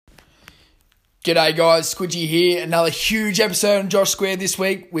G'day guys, Squidgy here. Another huge episode on Josh Squared this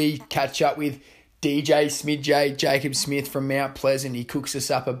week. We catch up with DJ Smidjay, Jacob Smith from Mount Pleasant. He cooks us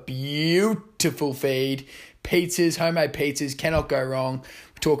up a beautiful feed. Pizzas, homemade pizzas, cannot go wrong.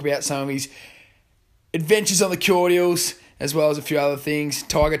 We talk about some of his adventures on the cordials, as well as a few other things.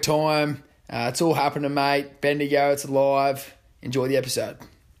 Tiger time, it's all happening, mate. Bendigo, it's alive. Enjoy the episode.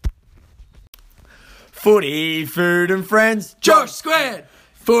 Footy, food and friends. Josh Squared!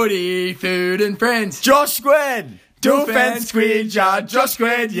 Footy, food and friends. Josh Squared. Dual fence squid, Josh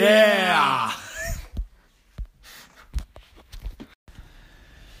Squared, yeah.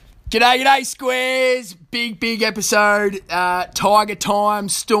 G'day squares. Big episode. Tiger time,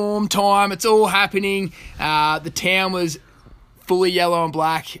 Storm time. It's all happening. The town was fully yellow and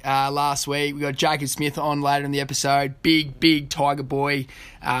black last week. We got Jacob Smith on later in the episode. Big Tiger boy.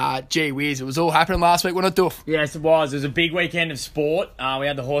 Gee whiz, it was all happening last week, wasn't it, Duff? Yes, it was. It was a big weekend of sport. We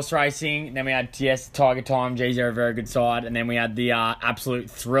had the horse racing, then we had, Tiger time. Geez, they're a very good side. And then we had the absolute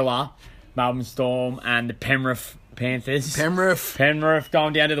thriller, Melbourne Storm and the Penrith Panthers. Penrith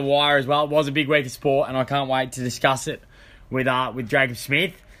going down to the wire as well. It was a big week of sport, and I can't wait to discuss it with Jacob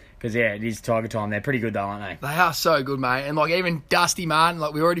Smith. Because, it is Tiger time. They're pretty good, though, aren't they? They are so good, mate. And, even Dusty Martin,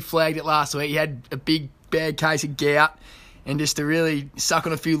 we already flagged it last week. He had a bad case of gout. And just to really suck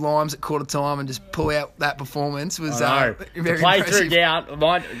on a few limes at quarter time and just pull out that performance was very to play impressive. Through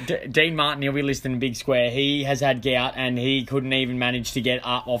gout. Dean Martin, he'll be listening in Big Square. He has had gout and he couldn't even manage to get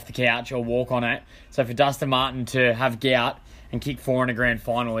up off the couch or walk on it. So for Dustin Martin to have gout and kick 4 in a grand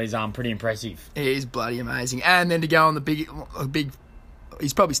final is pretty impressive. It is bloody amazing. And then to go on the big.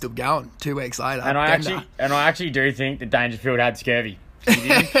 He's probably still going 2 weeks later. And I actually do think that Dangerfield had scurvy.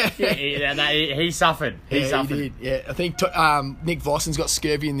 He suffered. He did. Yeah, I think Nick Vosson's got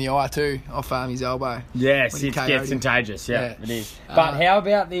scurvy in the eye too, off his elbow. Yes, it gets contagious. Yeah, it is. But how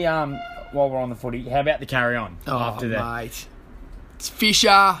about the while we're on the footy? How about the carry on after that? Mate, it's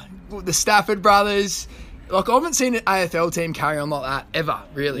Fisher, the Stafford brothers. I haven't seen an AFL team carry on like that ever,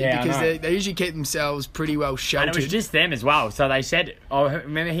 really, because they usually keep themselves pretty well sheltered. And it was just them as well. So they said, I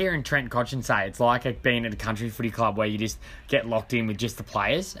remember hearing Trent Cotchin say, it's like being at a country footy club where you just get locked in with just the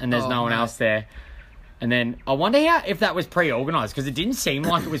players and there's no one else there. And then I wonder if that was pre-organised, because it didn't seem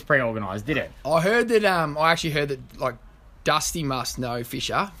like it was pre-organised, did it? I actually heard that, Dusty must know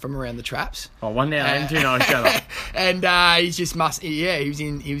Fisher from around the traps. Oh, one now, them two know each other. And he just must,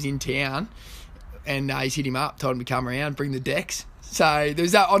 he was in town. And he's hit him up, told him to come around, bring the decks. So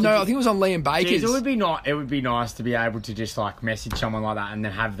there's that. I think it was on Liam Baker's. It would be nice to be able to just message someone like that and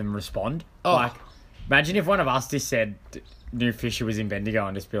then have them respond. Imagine if one of us just said New Fisher was in Bendigo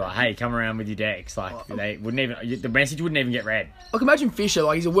and just be like, "Hey, come around with your decks." They wouldn't even. The message wouldn't even get read. Imagine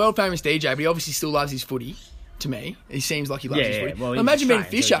Fisher. He's a world famous DJ, but he obviously still loves his footy. To me, he seems like he loves his footy. Well, imagine being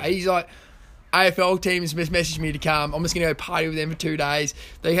Fisher. He's like, AFL teams messaged me to come. I'm just going to go party with them for 2 days.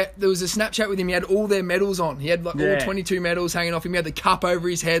 There was a Snapchat with him. He had all their medals on. He had all 22 medals hanging off him. He had the cup over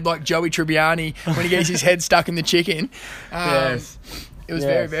his head like Joey Tribbiani when he gets his head stuck in the chicken. Yes. It was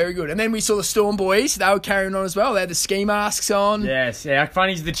very, very good. And then we saw the Storm boys. They were carrying on as well. They had the ski masks on. Yes. Yeah, how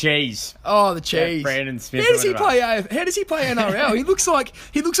funny's the cheese? Oh, the cheese. Yeah, Brandon Smith. How does he play NRL? He looks like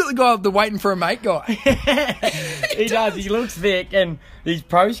the guy, the waiting for a mate guy. He does. He looks thick. And his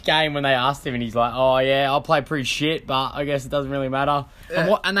post game when they asked him, and he's like, "Oh yeah, I'll play pretty shit, but I guess it doesn't really matter."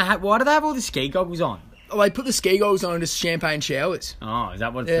 Why do they have all the ski goggles on? They put the ski goggles on and just champagne showers. Oh, is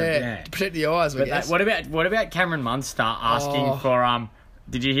that what? To protect the eyes. I guess. What about Cameron Munster asking for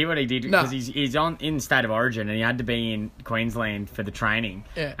Did you hear what he did? No. Because he's in State of Origin and he had to be in Queensland for the training.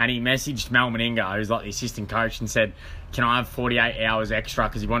 Yeah. And he messaged Mel Meninga, who's the assistant coach, and said, "Can I have 48 hours extra?"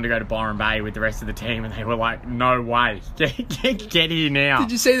 Because he wanted to go to Byron Bay with the rest of the team, and they were like, "No way, get here now."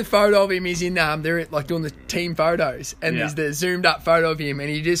 Did you see the photo of him? He's in they're doing the team photos, and there's the zoomed up photo of him, and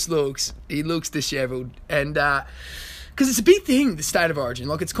he looks dishevelled, and because it's a big thing, the State of Origin.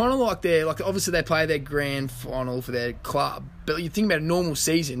 It's kind of like obviously they play their grand final for their club, but you think about a normal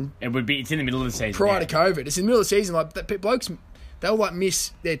season. It's in the middle of the season. Prior to COVID. It's in the middle of the season. Blokes, they'll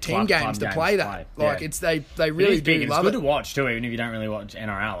miss their team games to play that. They really do love it. It's good to watch too, even if you don't really watch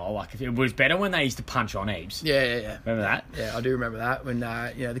NRL. It was better when they used to punch on heaps. Yeah. Remember that? Yeah, I do remember that when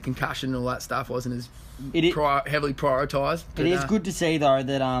the concussion and all that stuff wasn't as heavily prioritised. It is good to see though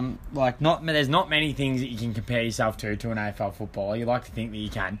that there's not many things that you can compare yourself to an AFL footballer. You like to think that you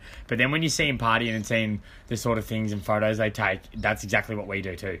can, but then when you see him partying and seeing the sort of things and photos they take, that's exactly what we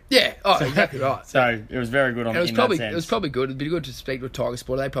do too. Yeah, exactly right. So it was very good on. It was probably good. It'd be good to speak to a Tiger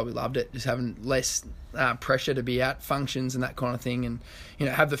supporter, they probably loved it, just having less pressure to be at functions and that kind of thing, and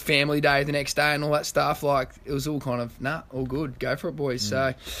have the family day the next day and all that stuff. Like, it was all kind of all good, go for it, boys.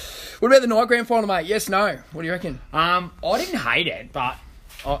 So, what about the night grand final, mate? Yes, no. What do you reckon? I didn't hate it, but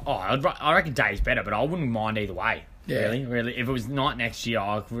I reckon day's better, but I wouldn't mind either way. Yeah. Really. If it was night next year,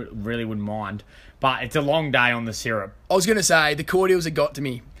 I really wouldn't mind. But it's a long day on the syrup. I was going to say, the cordials had got to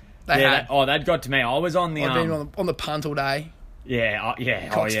me. They'd got to me. I was on the... I've been on the punt all day. Yeah.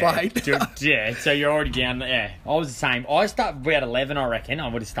 Cox played. Yeah, so you're already down. Yeah, I was the same. I started about 11, I reckon. I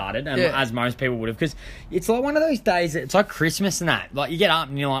would have started, as most people would have, because it's like one of those days, it's like Christmas and that. Like, you get up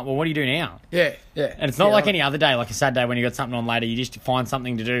and you're like, well, what do you do now? Yeah. And it's not like any other day, like a Saturday when you got something on later, you just find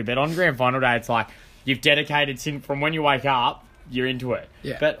something to do. But on grand final day, it's like you've dedicated from when you wake up, you're into it.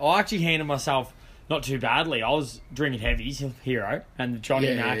 Yeah. But I actually handled myself not too badly. I was drinking heavies, Hero, and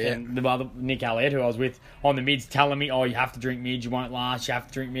Johnny Mack and the other Nick Elliott, who I was with on the mids, telling me, "Oh, you have to drink mids, you won't last. You have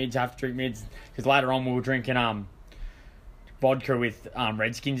to drink mids, Because later on we were drinking vodka with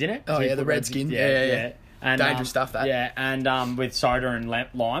Redskins in it. Oh, the Redskins. Yeah. And, dangerous stuff, that. Yeah, and with soda and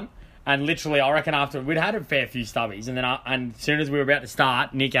lime. And literally, I reckon after we'd had a fair few stubbies, and then and as soon as we were about to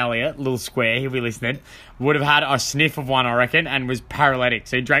start, Nick Elliott, little square, he'll be listening, would have had a sniff of one, I reckon, and was paralytic.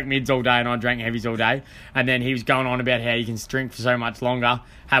 So he drank mids all day, and I drank heavies all day. And then he was going on about how you can drink for so much longer.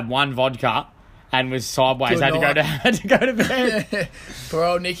 Had one vodka, and was sideways. Had to go to bed. Poor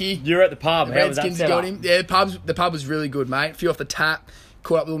old Nicky. You were at the pub. The Redskins got him. Yeah, the pub was really good, mate. A few off the tap.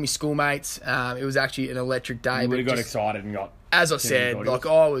 Caught up with all my schoolmates. It was actually an electric day. You would have got excited and got... As I said, I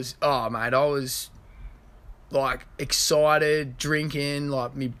was like excited, drinking,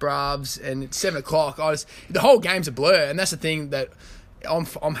 like me bruvs, and it's 7 o'clock. The whole game's a blur, and that's the thing that I'm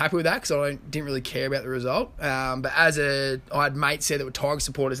happy with that, because I didn't really care about the result. But I had mates there that were Tiger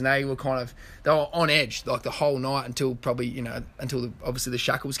supporters, and they were on edge like the whole night until probably obviously the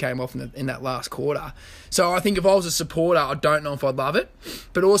shackles came off in that last quarter. So I think if I was a supporter, I don't know if I'd love it.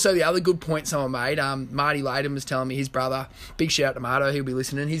 But also the other good point someone made, Marty Layden was telling me his brother, big shout out to Marto, he'll be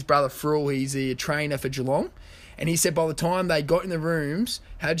listening. His brother Frul, he's a trainer for Geelong. And he said by the time they got in the rooms,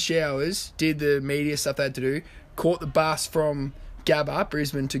 had showers, did the media stuff they had to do, caught the bus from Gabba,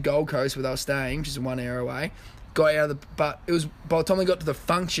 Brisbane, to Gold Coast where they were staying, which is 1 hour away, got out of but it was, by the time they got to the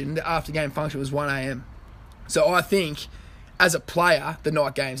function, the after game function, was 1 a.m. So I think, as a player, the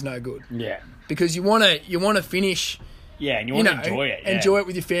night game's no good. Yeah. Because you want to finish... Yeah, and you want to enjoy it. Yeah. Enjoy it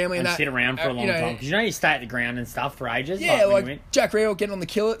with your family and that. Sit around for a long time. Because you stay at the ground and stuff for ages. Yeah, like Jack Real getting on the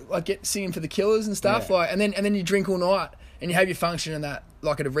Killer, singing for the Killers and stuff. Yeah. And then you drink all night and you have your function and that,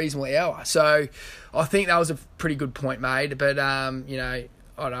 like, at a reasonable hour. So I think that was a pretty good point made. But, I don't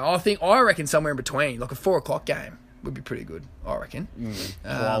know. I reckon somewhere in between, like a 4 o'clock game would be pretty good, I reckon.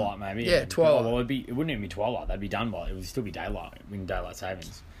 Twilight, maybe. Yeah, twilight. Well, it wouldn't even be twilight. That'd be done by... It would still be daylight, in daylight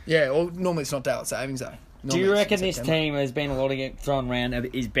savings. Yeah, well, normally it's not daylight savings, though. Do you reckon this team, has been a lot of get thrown around,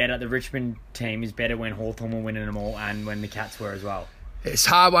 is better? The Richmond team is better when Hawthorn were winning them all and when the Cats were as well? It's a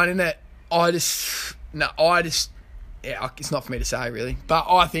hard one, isn't it? It's not for me to say, really. But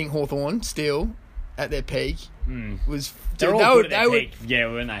I think Hawthorn, still, at their peak, was... They're all good at their peak. Yeah,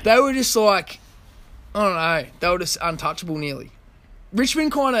 weren't they? They were just like... I don't know. They were just untouchable, nearly.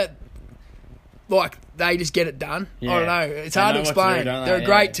 Richmond kind of... Like, they just get it done. Yeah. I don't know. It's hard to explain. They're a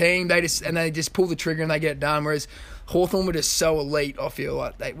great team. They just pull the trigger and they get it done. Whereas Hawthorn were just so elite, I feel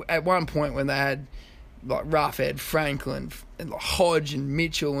like. At one point when they had, like, Roughead, Franklin, and like Hodge and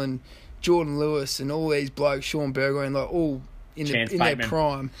Mitchell and Jordan Lewis and all these blokes, Sean Burgoyne, and like all in their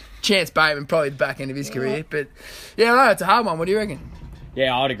prime. Chance Bateman, probably the back end of his career. But, yeah, no, it's a hard one. What do you reckon?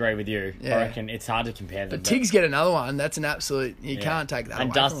 Yeah, I'd agree with you. Yeah. I reckon it's hard to compare them. But Tiggs get another one. That's an absolute... You can't take that and away.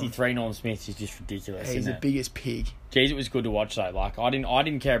 And Dusty 3 Norm Smith is just ridiculous. He's the biggest pig. Jeez, it was good to watch, though. Like, I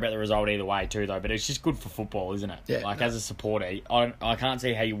didn't care about the result either way, too, though. But it's just good for football, isn't it? Yeah, like, as a supporter, I can't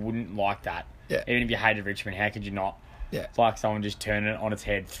see how you wouldn't like that. Yeah. Even if you hated Richmond, how could you not? Yeah. It's like someone just turning it on its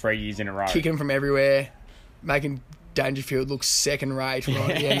head 3 years in a row. Kicking from everywhere, making Dangerfield look second rate right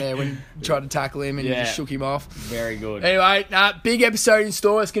at the end there when you tried to tackle him and you just shook him off. Very good. Anyway, big episode in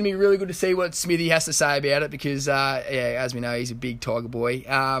store. It's going to be really good to see what Smithy has to say about it because, as we know, he's a big Tiger boy.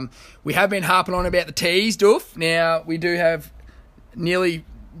 We have been harping on about the tees, Doof. Now, we do have nearly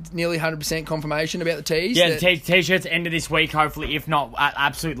 100% confirmation about the tees. Yeah, the T-shirts end of this week, hopefully. If not, at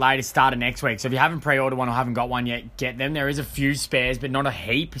absolute latest, start of next week. So if you haven't pre-ordered one or haven't got one yet, get them. There is a few spares, but not a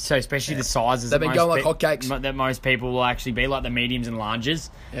heap. So especially the sizes. They've been going like hotcakes. That most people will actually be, like the mediums and larges.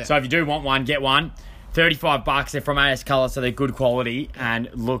 Yeah. So if you do want one, get one. $35. They're from AS Colour, so they're good quality and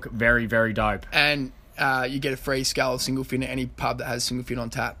look very, very dope. And you get a free skull of single fin at any pub that has single fin on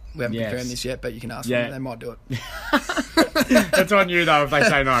tap. We haven't confirmed this yet, but you can ask them. They might do it. That's on you, though, if they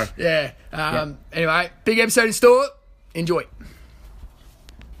say no. Yeah. Anyway, big episode in store. Enjoy.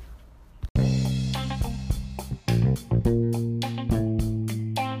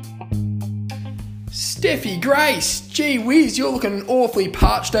 Steffi Grace, gee whiz, you're looking awfully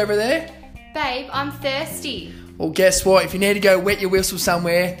parched over there. Babe, I'm thirsty. Well, guess what? If you need to go wet your whistle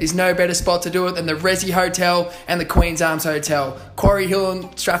somewhere, there's no better spot to do it than the Resi Hotel and the Queen's Arms Hotel. Quarry Hill and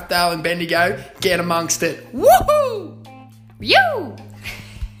Strathdale and Bendigo, get amongst it. Woohoo! You!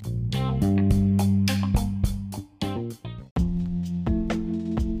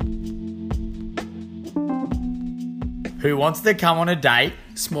 Who wants to come on a date?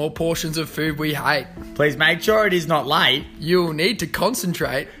 Small portions of food we hate. Please make sure it is not late. You'll need to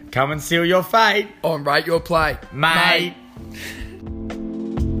concentrate Come and seal your fate. on Rate Your Play. Mate.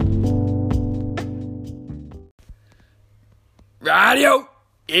 Radio!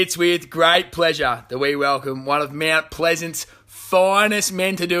 It's with great pleasure that we welcome one of Mount Pleasant's finest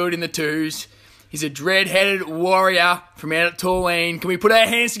men to do it in the twos. He's a dread-headed warrior from out at Tooleen. Can we put our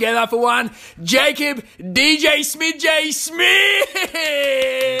hands together for one? Jacob DJ Smith J. Smith!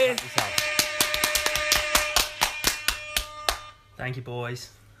 Thank you,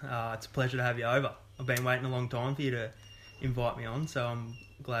 boys. It's a pleasure to have you over. I've been waiting a long time for you to invite me on, so I'm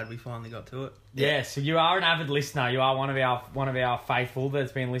glad we finally got to it. Yeah, so you are an avid listener. You are one of our faithful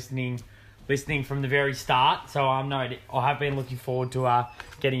that's been listening from the very start. So I have been looking forward to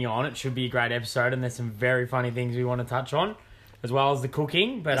getting you on. It should be a great episode, and there's some very funny things we want to touch on, as well as the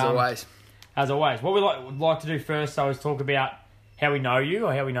cooking. But As always. what we like to do first, though, is talk about how we know you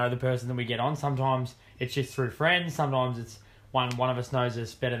or how we know the person that we get on. Sometimes it's just through friends. Sometimes it's one of us knows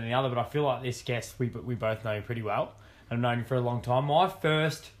us better than the other. But I feel like this guest we both know you pretty well. I've known you for a long time. I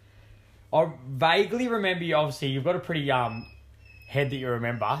vaguely remember you. Obviously, you've got a pretty head that you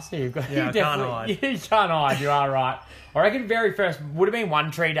remember. So you've got Yeah, I can't hide. You can't hide. You are right. I reckon very first would have been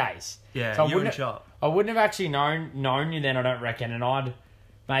One Tree Days. Yeah, so you and Chop. I wouldn't have actually known you then. I don't reckon. And I'd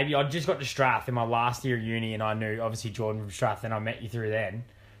just got to Strath in my last year of uni, and I knew obviously Jordan from Strath, and I met you through then.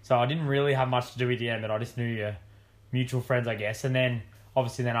 So I didn't really have much to do with you then, but I just knew you mutual friends, I guess. And then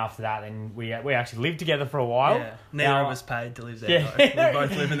obviously after that, then we actually lived together for a while. Yeah, neither of us paid to live there. Though. We were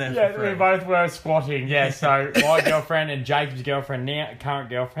both living there for free. We both were squatting. Yeah, so my girlfriend and Jacob's girlfriend, now current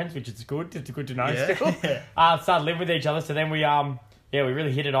girlfriends, which is good. It's good to know still. Started living with each other. So then we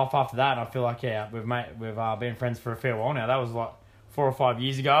really hit it off after that. And I feel like we've been friends for a fair while now. That was like 4 or 5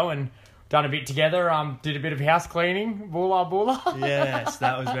 years ago, and done a bit together. Did a bit of house cleaning. Bula. Yes,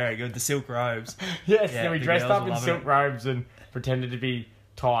 that was very good. The silk robes. Yes, Yeah, then we the dressed girls up were in loving silk it. robes and pretended to be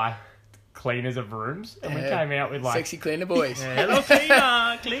Thai cleaners of rooms, and we came out with like Sexy cleaner boys. Yeah, hello,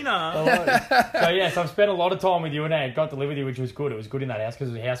 cleaner. So yes, I've spent a lot of time with you, and I got to live with you, which was good. It was good in that house because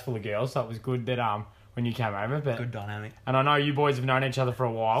it was a house full of girls, so it was good that when you came over. But Good dynamic. and I know you boys have known each other for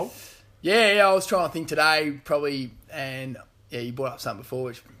a while. Yeah, I was trying to think today, probably, and you brought up something before,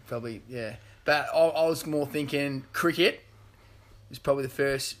 which probably, But I was more thinking cricket was probably the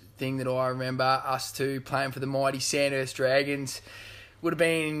first thing that I remember us two playing for the mighty Sandhurst Dragons. Would have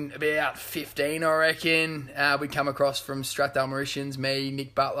been about 15, I reckon. We'd come across from Strathdale Mauritians, me,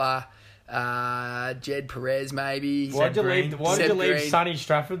 Nick Butler, Jed Perez, maybe. Why did you leave Green. sunny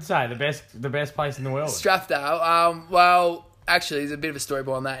Stratford? Say the best place in the world. Strathdale. Well, actually, there's a bit of a story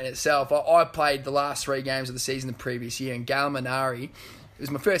behind that in itself. I played the last 3 games of the season the previous year, and Gal Minari, it was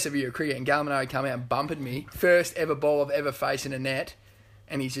my first ever year of cricket, and Gal Minari came out and bumped me. First ever ball I've ever faced in a net.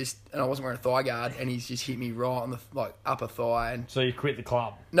 And I wasn't wearing a thigh guard, and he's just hit me right on the upper thigh. And So you quit the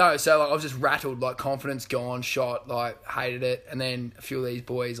club. no, so I was just rattled, confidence gone, shot, hated it. And then a few of these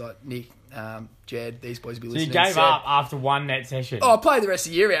boys, like Nick, Jed, these boys would be So you listening. gave up after one net session. Oh, I played the rest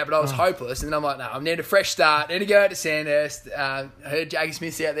of the year out, but I was hopeless. And then I'm like, no, I need a fresh start. Need to go out to Sandhurst. Heard Jackie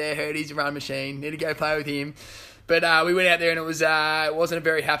Smith's out there. Heard he's a run machine. Need to go play with him. But we went out there, and it wasn't a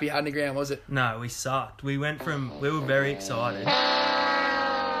very happy underground, was it? No, we sucked. We were very excited.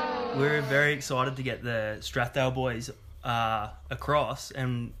 We were very excited to get the Strathdale boys across,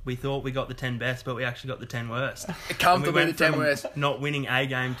 and we thought we got the 10 best, but we actually got the 10 worst. Comfortably And the 10 worst. Not winning a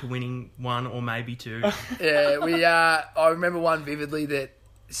game to winning 1 or maybe 2. Yeah, I remember one vividly that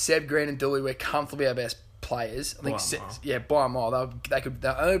Seb Green and Dooley were comfortably our best players. I think, By a mile. by a mile. They're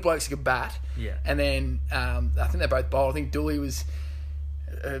the only blokes who could bat. Yeah. And then I think they both bowled. I think Dooley was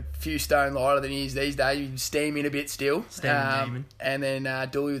a few stone lighter than he is these days. He would steam in a bit still. Demon. And then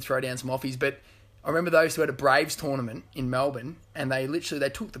Dooley would throw down some offies. But I remember those who had a Braves tournament in Melbourne, and they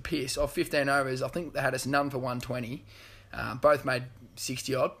took the piss off 15 overs. I think they had us none for 120. Both made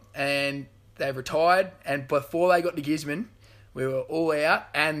 60 odd, and they've retired, and before they got to Gisborne, we were all out,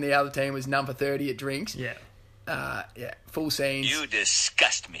 and the other team was number 30 at drinks. Yeah. Full scenes. You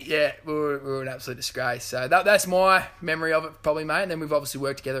disgust me. Yeah, we were an absolute disgrace. So that's my memory of it, probably, mate. And then we've obviously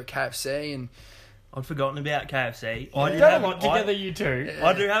worked together at KFC, and I'd forgotten about KFC. You've done a lot together, you two.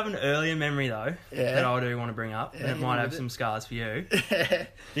 I do have an earlier memory, though, Yeah. that I do want to bring up. And it might have some scars for you.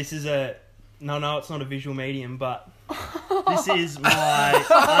 This is No, it's not a visual medium, but this is my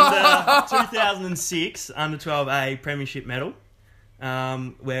under 2006 under 12A Premiership medal,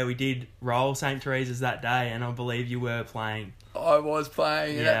 where we did roll St. Teresa's that day, and I believe you were playing. I was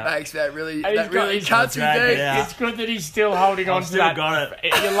playing, and Yeah. that makes that really And he's cuts me dragged deep. it out. It's good that he's still holding on to still that. got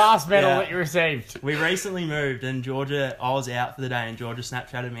it. Your last medal Yeah. that you received. We recently moved, and I was out for the day, and Georgia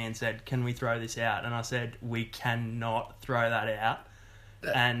Snapchatted me and said, "Can we throw this out?" And I said, "We cannot throw that out."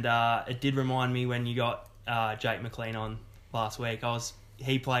 And it did remind me when you got Jake McLean on last week.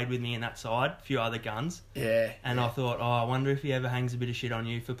 He played with me in that side, a few other guns, Yeah. and I thought, I wonder if he ever hangs a bit of shit on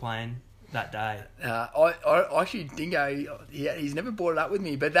you for playing that day. I actually Dingo, he's never brought it up with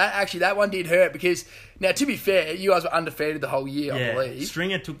me, but that one did hurt because, now to be fair, you guys were undefeated the whole year, I believe.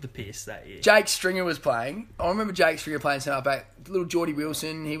 Stringer took the piss that year. Jake Stringer was playing. I remember Jake Stringer playing centre back. Little Geordie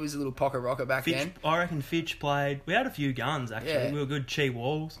Wilson, he was a little pocket rocker back then. I reckon Fitch played. We had a few guns actually. Yeah. We were good. Chi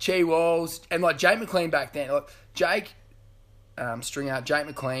Walls. Chi Walls, and like Jake McLean back then. Like Jake Stringer, Jake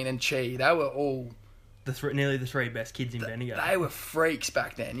McLean, and Chi, they were all. Nearly the three best kids in Bendigo. They were freaks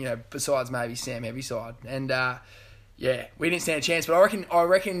back then, besides maybe Sam Heavyside. And, we didn't stand a chance. But I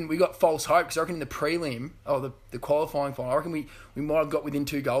reckon we got false hope because I reckon in the prelim, or the qualifying final, I reckon we might have got within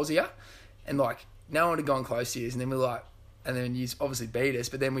 2 goals here. And, no one had gone close to us. And then and then you obviously beat us.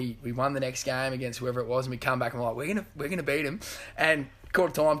 But then we won the next game against whoever it was. And we come back and we're like, we're gonna beat them. And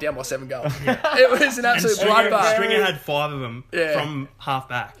quarter time, down by 7 goals. It was an absolute bloodbath. Stringer had 5 of them Yeah. from half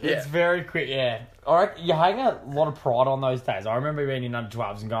back. Yeah. It's very quick, yeah. I reckon you're having a lot of pride on those days. I remember being in under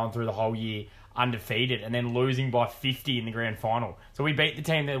 12s and going through the whole year undefeated and then losing by 50 in the grand final. So we beat the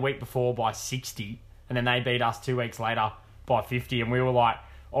team the week before by 60 and then they beat us 2 weeks later by 50 and we were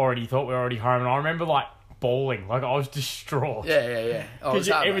already thought we were already home. And I remember bawling, I was distraught. Yeah. Oh,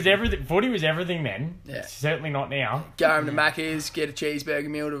 It was everything. Footy was everything then. Yeah. Certainly not now. Go home to Macca's, get a cheeseburger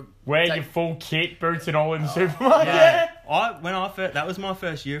meal to Wear take- your full kit, boots and all in the supermarket. Yeah. That was my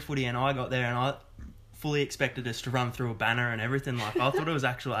first year of footy, and I got there and I fully expected us to run through a banner and everything. I thought it was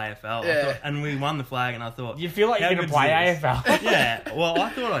actual AFL. Yeah. And we won the flag, and I thought, You feel like how you're going to good's play this? AFL. Yeah. Well,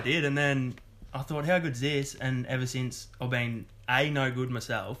 I thought I did, and then I thought, how good's this? And ever since, I've been A, no good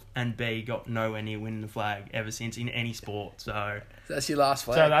myself, and B, got nowhere near winning the flag ever since in any sport. So That's your last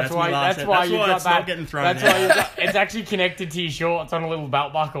flag. So that's why you got it's that. not getting thrown That's out. why you got, it's actually connected to your shorts on a little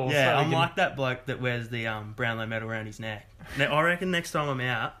belt buckle. Yeah, so I'm you can- like that bloke that wears the Brownlow medal around his neck. Now, I reckon next time I'm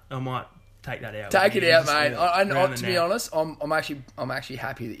out, I might take that out. Take it out, mate. Around the To be neck. honest, I'm actually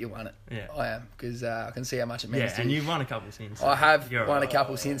happy that you won it. Yeah. I am because I can see how much it means Yeah, to and you. you've won a couple since. I have You're won right. a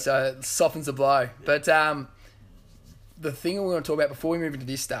couple since, so it softens the blow. But the thing we want to talk about before we move into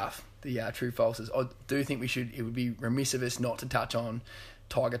this stuff, the true falses, I do think it would be remiss of us not to touch on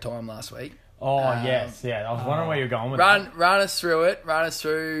Tiger Time last week. Oh yes, yeah. I was wondering where you're going with that. Run us through it. Run us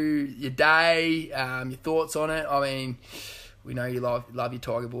through your day, your thoughts on it. I mean, we know you love your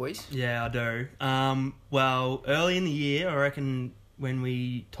Tiger boys. Yeah, I do. Well, early in the year, I reckon when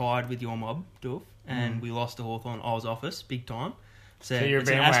we tied with your mob, Doof, and we lost to Hawthorn, I was office, big time. So you're a it's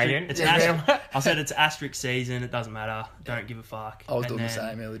an bandwagon. asterisk- it's You're an a asterisk- bandwagon. I said it's asterisk season, it doesn't matter, don't give a fuck. I was And doing the then,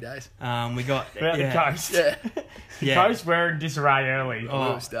 same early days. We got... About the coast. Yeah. The Yeah. coast were in disarray early. Oh,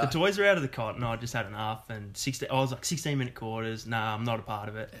 Little stuff. the toys are out of the cot, and I just had enough. And I was 16-minute quarters. Nah, I'm not a part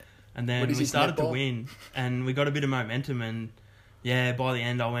of it. And then What is we this, started to netball? win, and we got a bit of momentum. And yeah, by the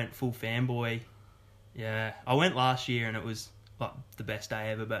end, I went full fanboy. Yeah, I went last year, and it was the best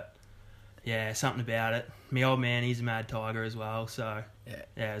day ever. But yeah, something about it. My old man, he's a mad Tiger as well. So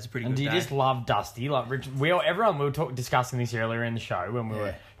yeah, it was a pretty And good do you day. just love Dusty? We were discussing this earlier in the show when we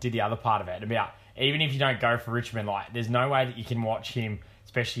did the other part of it about even if you don't go for Richmond, there's no way that you can watch him,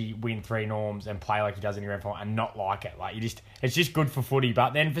 especially win 3 norms and play like he does in the grand final and not like it. It's just good for footy.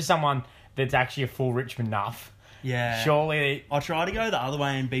 But then for someone that's actually a full Richmond nuff, Yeah. surely I try to go the other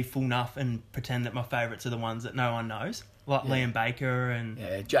way and be full enough and pretend that my favourites are the ones that no one knows. Like Liam Baker and...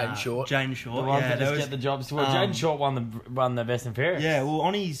 Yeah, Jaden Short. Jaden Short, the ones yeah. that just those- get the jobs. Well, Jaden Short won the best and fairest. Yeah, well,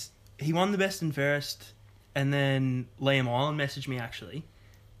 he won the best and fairest, and then Liam Island messaged me, actually.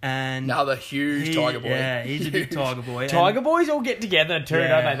 And Another huge Tiger boy. Yeah, he's a big Tiger boy. Tiger boys all get together too,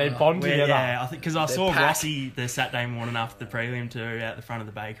 don't they? They bond together. Yeah, I think because I They're saw packed. Rossi the Saturday morning after the prelim tour out the front of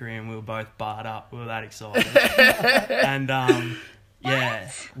the bakery, and we were both barred up. We were that excited. And yeah,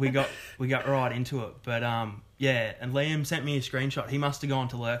 we got right into it. But yeah, and Liam sent me a screenshot. He must have gone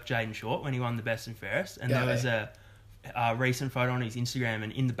to lurk Jaden Short when he won the best and fairest, and there was a recent photo on his Instagram,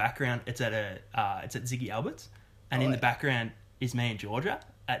 and in the background it's at Ziggy Albert's, and in the background is me and Georgia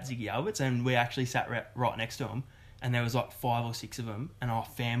at Ziggy Albert's, and we actually sat right next to him, and there was like 5 or 6 of them, and I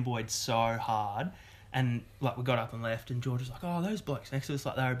fanboyed so hard. And like we got up and left, and George was like, "Oh, those blokes next to us,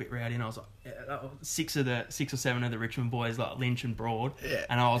 like they were a bit rowdy." And I was like, yeah, 6 or 7 of the Richmond boys, like Lynch and Broad. Yeah.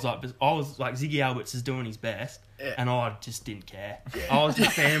 And I was like, Ziggy Alberts is doing his best, Yeah. and I just didn't care. I was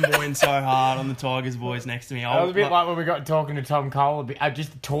just fanboying so hard on the Tigers boys next to me. It was a bit like when we got talking to Tom Cole,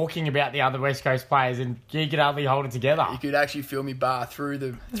 just talking about the other West Coast players, and you could hardly hold it together. You could actually feel me bar through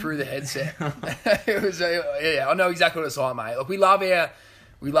the headset. It was yeah, I know exactly what it's like, mate. Look, we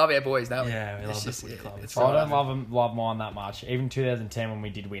love our boys, don't we? Yeah, we love the footy club. It's I right. don't love mine that much. Even 2010 when we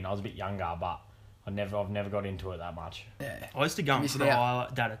did win, I was a bit younger, but I've never got into it that much. Yeah. I used to go and Missing cry.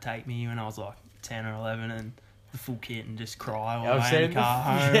 Like, Dad would take me when I was like 10 or 11, and the full kit, and just cry all I've the way in seen the car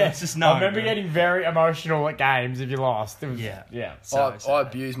home. yeah. It's just no I remember good. getting very emotional at games if you lost. It was, Yeah. yeah. I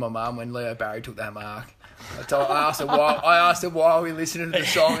abused my mum when Leo Barry took that mark. I asked her why we listening to the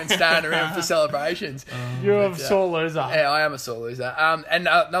song and standing around for celebrations. You're a sore loser. Yeah, I am a sore loser. And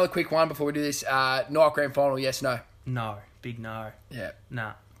another quick one before we do this. Night grand final, yes, no? No, big no. Yeah.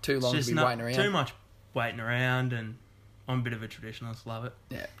 Nah. Too long to It's be just waiting around. Too much waiting around, and I'm a bit of a traditionalist. Love it.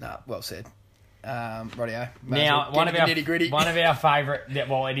 Yeah, no, well said. Rightio. Now, one of our nitty-gritty. favourite,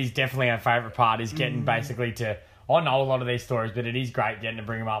 well, it is definitely our favourite part, is getting basically to. I know a lot of these stories, but it is great getting to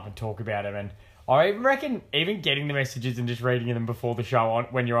bring them up and talk about them. And I even reckon even getting the messages and just reading them before the show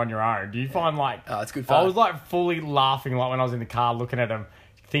when you're on your own. Do you find like it's good fun. I was like fully laughing like when I was in the car looking at them,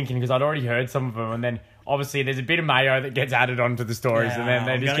 thinking because I'd already heard some of them, and then obviously there's a bit of mayo that gets added onto the stories, and then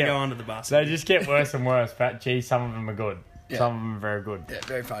I'm gonna go under the bus. They just get worse and worse. But gee, some of them are good. Yeah. Some of them are very good. Yeah,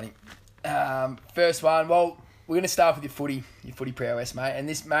 very funny. First one, well, we're going to start with your footy prowess, mate. And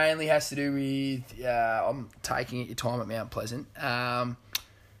this mainly has to do with, I'm taking it your time at Mount Pleasant. Now,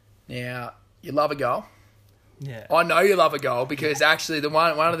 you love a goal. Yeah. I know you love a goal because actually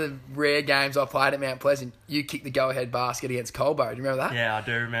one of the rare games I played at Mount Pleasant, you kicked the go-ahead basket against Colbo. Do you remember that? Yeah, I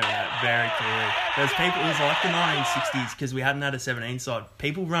do remember that very clearly. There's people. It was like the 1960s because we hadn't had a 17 side.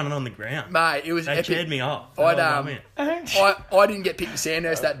 People running on the ground. Mate, it was They epic. cheered me off. I didn't get picked for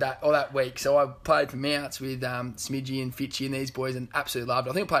Sandhurst that day or that week, so I played for Mounts with Smidgy and Fitchy and these boys, and absolutely loved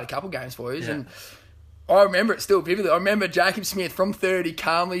it. I think I played a couple games for you, and I remember it still vividly. I remember Jacob Smith from 30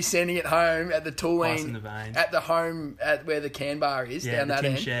 calmly sending it home at the Tooling, at the home at where the can bar is down the that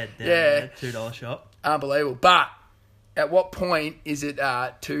tin end. shed down there, $2 shop. Unbelievable. But at what point is it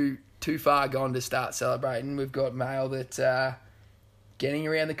too far gone to start celebrating? We've got Mail that's getting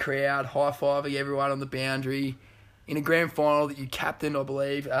around the crowd, high-fiving everyone on the boundary in a grand final that you captained, I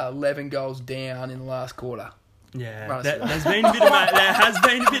believe, 11 goals down in the last quarter. Yeah, there's been a bit of there has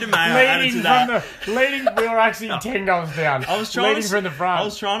been a bit of mayo added to that. We were actually 10 goals down. I was trying from the front. I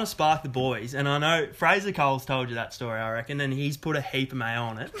was trying to spark the boys, and I know Fraser Cole's told you that story, I reckon, and he's put a heap of mayo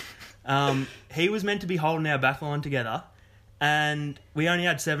on it. He was meant to be holding our backline together, and we only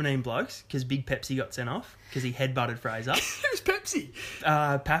had 17 blokes because Big Pepsi got sent off because he headbutted Fraser. Who's Pepsi?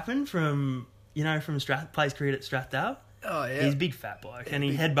 Pappin from plays cricket at Strathdale. Oh, yeah. He's a big fat bloke, and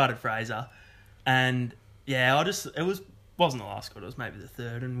he headbutted Fraser, and yeah, wasn't the last quarter, it was maybe the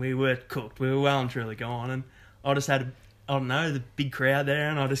third, and we were cooked. We were well and truly gone, and I just had the big crowd there,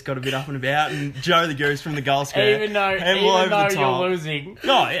 and I just got a bit up and about, and Joe the Goose from the goal square. Even though you're losing.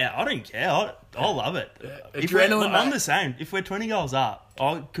 Oh, yeah, I don't care. I love it. Adrenaline, I'm mate. the same. If we're 20 goals up,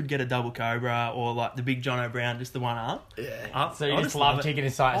 I could get a double Cobra or like the big John O'Brien, just the one up. Yeah. So you just love kicking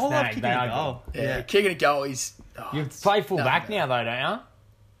a sight I love snag. kicking They a are goal. good. Yeah, kicking a goal is... You play full back now, though, don't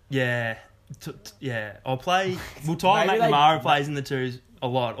you? Yeah. I'll play. Well, Tyler Maybe they- McNamara plays in the twos a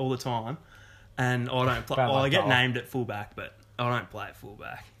lot, all the time, and I don't play. Bad Well, I luck, get Tyler. named at fullback, but I don't play at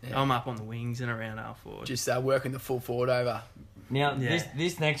fullback. I'm up on the wings and around half forward. Just working the full forward over. Now, Yeah.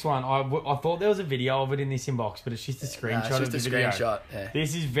 this next one, I thought there was a video of it in this inbox, but it's just a screenshot It's just of the a video. screenshot. Yeah.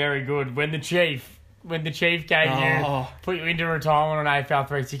 This is very good. When the chief gave Oh. put you into retirement on AFL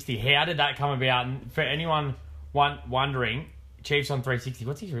 360, how did that come about? And for anyone wondering, Chiefs on 360,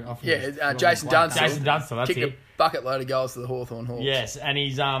 what's his offer? Yeah, Jason Dunstall. Jason Dunstall, that's Kicked it. a bucket load of goals to the Hawthorn Hawks. Yes, and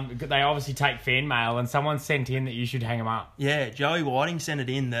he's they obviously take fan mail, and someone sent in that you should hang him up. Yeah, Joey Whiting sent it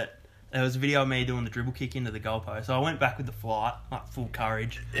in that there was a video of me doing the dribble kick into the goalpost. So I went back with the flight, like full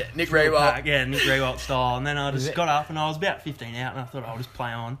courage. Yeah, Nick Full Rewalt. pack, yeah, Nick Rewalt style. And then I just got up and I was about 15 out, and I thought I'll just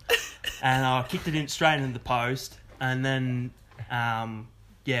play on. And I kicked it in straight into the post. And then,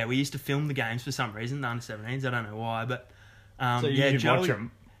 we used to film the games for some reason, the under-17s. I don't know why, but So you yeah, did watch Joey.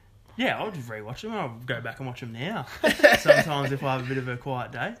 them. Yeah, I'll just rewatch them. I'll go back and watch them now. Sometimes if I have a bit of a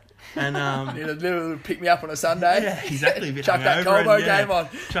quiet day. And Need a little pick me up on a Sunday. yeah, exactly. A bit Chuck that hungover Colbo and, yeah, game on.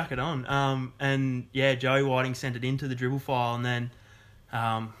 Chuck it on. And yeah, Joey Whiting sent it into the dribble file, and then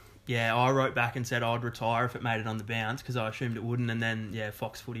yeah, I wrote back and said I'd retire if it made it on the bounce because I assumed it wouldn't. And then yeah,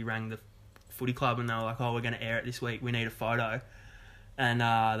 Fox Footy rang the footy club and they were like, "Oh, we're going to air it this week. We need a photo." And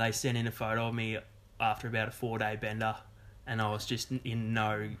they sent in a photo of me after about a 4-day bender. And I was just in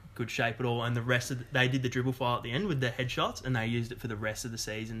no good shape at all. And the rest of they did the dribble file at the end with the headshots, and they used it for the rest of the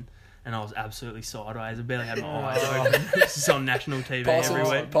season. And I was absolutely sideways. I barely had my eyes open. This is on national TV every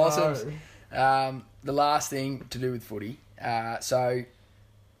week. Possums. The last thing to do with footy. So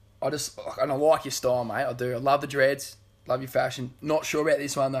I like your style, mate. I do. I love the dreads. Love your fashion. Not sure about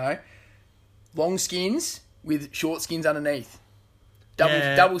this one though. Long skins with short skins underneath.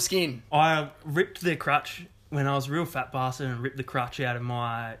 Double skin. I ripped the crutch when I was a real fat bastard and ripped the crutch out of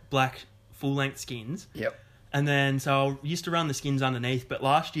my black full-length skins. Yep. And then, so I used to run the skins underneath, but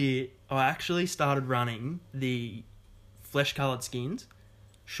last year I actually started running the flesh-coloured skins,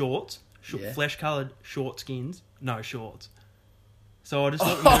 shorts, Yeah. flesh-coloured short skins, no shorts. So I just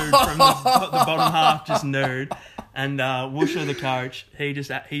got nude from the bottom half, just nude. And Woosha, the coach,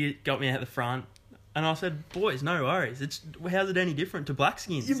 he got me out the front. And I said, boys, no worries. How's it any different to black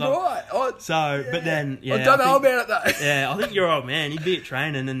skins? You're So- right. But then, yeah. I don't know think- about it though. Yeah, I think you're old man. You'd be at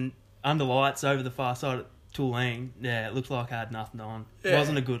training and under lights over the far side at Tulane. Yeah, it looked like I had nothing on. It Yeah.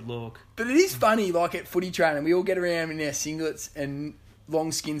 wasn't a good look. But it is funny, like at footy training, we all get around in our singlets and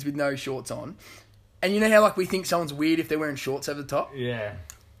long skins with no shorts on. And you know how like we think someone's weird if they're wearing shorts over the top? Yeah.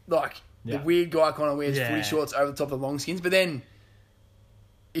 Like Yeah. the weird guy kind of wears Yeah. footy shorts over the top of the long skins. But then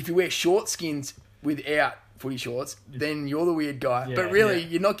if you wear short skins without footy shorts, then you're the weird guy. Yeah. But really, Yeah.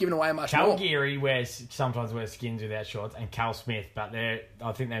 you're not giving away much more. Calgary sometimes wears skins without shorts, and Cal Smith, but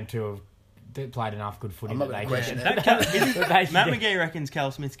I think them two have played enough good footy I'm not that gonna they question can. it. that they should Matt do- McGee reckons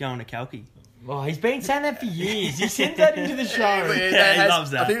Cal Smith's going to Kalki. Well, he's been saying that for years. He sent that into the show. Yeah, Yeah, he has-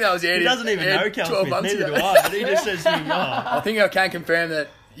 loves that. I think that was Ed. He doesn't even Ed know Cal 12 Smith, months neither ago. do I, but he just says to me, oh. I think I can confirm that,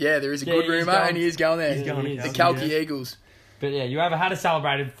 yeah, there is a Yeah, good he is rumour going- and he is going there. He's going to The Kalki, Kalki yeah. Eagles. But yeah, you have had a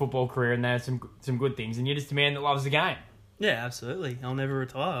celebrated football career, and there's some good things, and you're just a man that loves the game. Yeah, absolutely. I'll never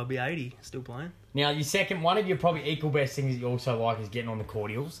retire. I'll be 80, still playing. Now, your second, one of your probably equal best things that you also like is getting on the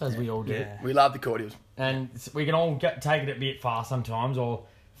cordials, as we all do. Yeah. We love the cordials. And we can all take it a bit far sometimes, or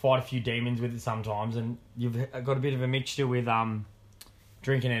fight a few demons with it sometimes. And you've got a bit of a mixture with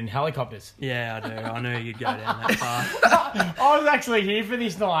drinking and helicopters. Yeah, I do. I knew you'd go down that path. I was actually here for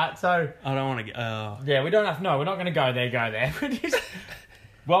this night, so I don't want to go. yeah, we don't have. No, we're not going to go there. We're just,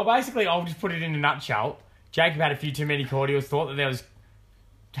 well, basically, I'll just put it in a nutshell. Jacob had a few too many cordials, thought that there was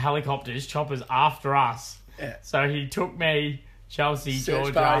helicopters, choppers after us. Yeah. So he took me, Chelsea, Search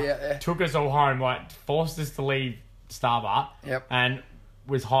Georgia, party, yeah. took us all home, like forced us to leave Starbucks. Yep. And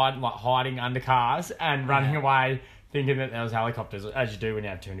was hiding under cars and running away, thinking that there was helicopters, as you do when you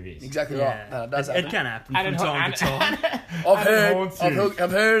have too many beers. Exactly Yeah. right. No, it does It happen. can happen And from time to time.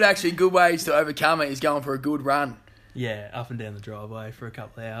 I've heard actually good ways to overcome it is going for a good run. Yeah, up and down the driveway for a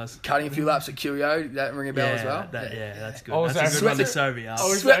couple of hours. Cutting a few laps at Curio, that ring a bell Yeah, as well. that's good. Also, That's a good one to sweat sober you up.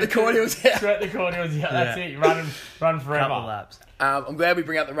 Sweat the cordials out. Sweat the cordials, yeah, that's Yeah. it. Run forever. Couple of laps. I'm glad we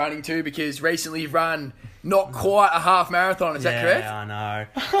bring up the running too because recently you've run not quite a half marathon. Is that correct? Yeah, I know.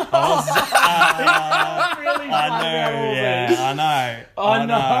 I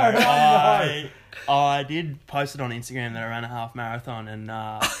know. I did post it on Instagram that I ran a half marathon, and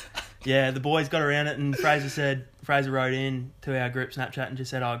yeah, the boys got around it, and Fraser wrote in to our group Snapchat and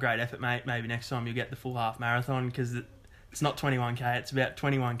just said, "Oh, great effort, mate. Maybe next time you'll get the full half marathon because it's not 21k. It's about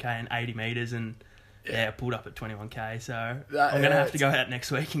 21k and 80 meters, and." Yeah, I pulled up at 21k, so I'm going to have to go out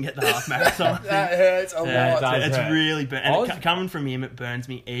next week and get the half marathon. That hurts a Yeah, lot. does it's hurt. really burn. And I was- coming from him, it burns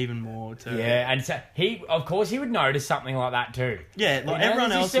me even more too. Yeah, and so of course, he would notice something like that too. Yeah, like You know, everyone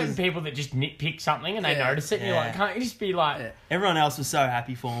there's else just certain was, people that just nitpick something and they Yeah. notice it, and you're Yeah. like, can't you just be like, Yeah. everyone else was so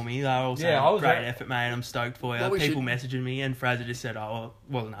happy for me. They were all saying, Yeah, I was great very- effort, mate. I'm stoked for you. Well, we People should- messaging me, and Fraser just said, "Oh, well,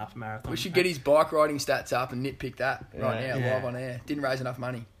 it wasn't half a marathon." We should get his bike riding stats up and nitpick that right Yeah. now, Yeah. live on air. Didn't raise enough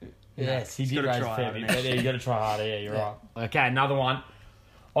money. yes, he He's did gotta raise a try fair harder bit. next But yeah, you got to try harder. Yeah, you're right. Okay, another one.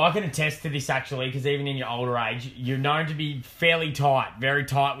 I can attest to this actually because even in your older age, you're known to be fairly tight, very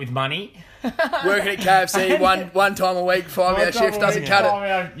tight with money. Working at KFC one time a week, 5-hour shift doesn't cut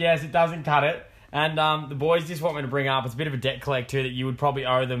it. Yes, it doesn't cut it. And the boys just want me to bring up, it's a bit of a debt collect too, that you would probably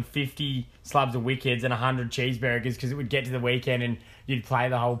owe them 50 slabs of Wickeds and 100 cheeseburgers because it would get to the weekend and you'd play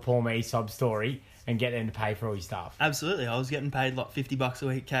the whole Paul Me sob story and get them to pay for all your stuff. Absolutely, I was getting paid like $50 a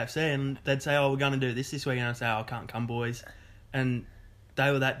week at KFC, and they'd say, "Oh, we're going to do this week," and I'd say, "Oh, I can't come, boys." and they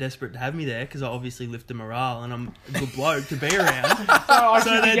were that desperate to have me there because I obviously lift the morale and I'm a good bloke to be around. I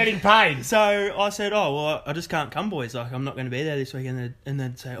should be getting paid. So I said, oh, well, I just can't come, boys. Like, I'm not going to be there this weekend. And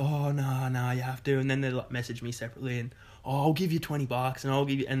they'd say, oh, no, you have to. And then they'd like message me separately and, oh, I'll give you $20 and I'll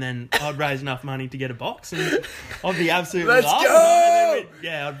give you... And then I'd raise enough money to get a box and I'd be absolutely Let's laughing. go! And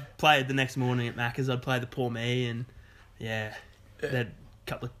then I'd play it the next morning at Macca's. I'd play the Poor Me and, they'd a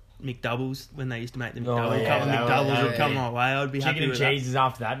couple of McDoubles when they used to make the McDoubles. yeah, a couple of they were- McDoubles they would were- come my way. I'd be Chicken happy and with cheeses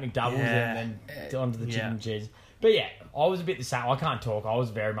after that, McDoubles, Yeah. and then onto the chicken Yeah. and cheese. But yeah, I was a bit the same. I can't talk. I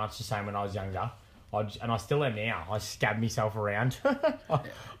was very much the same when I was younger. And I still am now. I scab myself around. I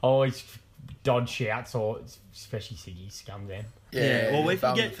always dodge shouts, or especially Siggy scum then. Yeah, well, if you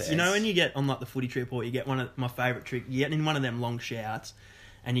bum get, fans. you know, when you get on like the footy trip, or you get one of my favourite trick, you get in one of them long shouts,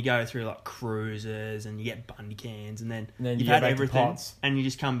 and you go through like cruisers, and you get bundy cans, and then then you've you had get back to everything, pots. and you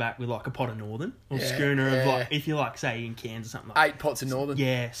just come back with like a pot of Northern or Yeah, schooner of yeah. like, if you're like say in Cairns or something like 8 pots of Northern.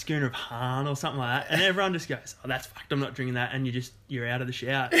 yeah, schooner of Han or something like that, and everyone just goes, oh, that's fucked, I'm not drinking that, and you're out of the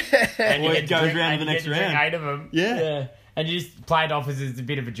shout. And Or you it get goes drink- round and to the you next get to drink round. 8 of them. Yeah. And you just play it off as it's a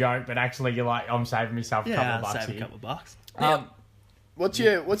bit of a joke, but actually you're like, I'm saving myself a couple Yeah, of bucks save a here. couple of bucks. What's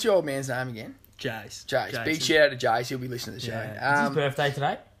your old man's name again? Jace. Jace. Big Jason. shout out to Jace. He'll be listening to the show. Yeah. It's his birthday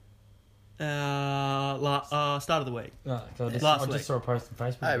today. Start of the week. No, so I Last just week. saw a post on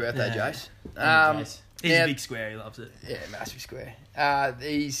Facebook. Happy birthday, Yeah. Jace. Jace. He's Yeah. a big square, he loves it. Yeah, massive square.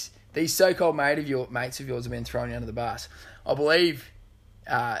 These so-called mates of yours have been throwing you under the bus. I believe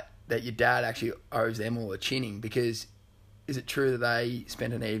that your dad actually owes them all a chinning, because is it true that they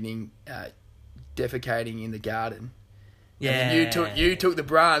spent an evening defecating in the garden? Yeah. And then you took the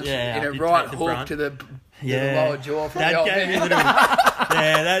brunt Yeah, in I a did right take the hook brunt. to the Yeah. lower jaw from Dad the old gave me a man. little.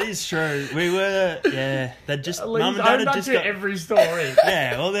 Yeah, that is true. We were. Yeah, they just. Mum and Dad had just got. every story.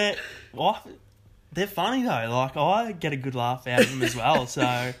 Yeah, they're funny though. Like I get a good laugh out of them as well. So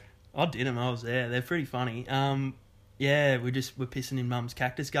I did them. I was there. They're pretty funny. Yeah, we're pissing in Mum's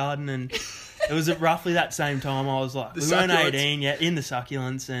cactus garden, and it was at roughly that same time. I was like, The we weren't succulents. 18 yet, in the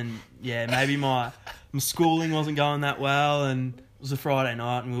succulents, and yeah, maybe my schooling wasn't going that well, and it was a Friday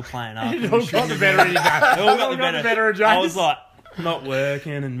night, and we were playing up. and It we all got shouldn't the have better been. of you guys. It all got the better. of I Jace. was like not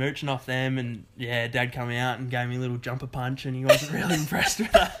working and mooching off them, and yeah, Dad come out and gave me a little jumper punch, and he wasn't really impressed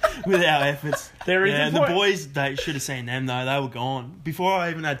with our efforts. There is yeah, a and the point- boys, they should have seen them though. They were gone before I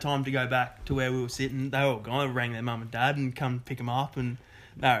even had time to go back to where we were sitting. They were gone. They rang their mum and dad and come pick them up, and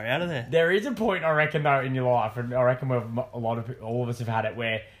they were out of there. There is a point, I reckon, though, in your life, and I reckon all of us have had it,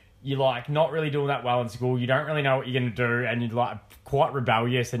 where you're like not really doing that well in school. You don't really know what you're going to do, and you're like quite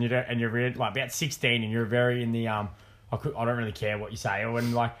rebellious, and you're really, like about 16, and you're very in the I don't really care what you say, or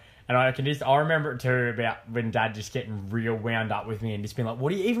when like, and I remember it too about when Dad just getting real wound up with me and just being like,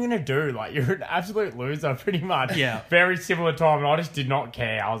 "What are you even going to do? Like, you're an absolute loser, pretty much." Yeah. Very similar time, and I just did not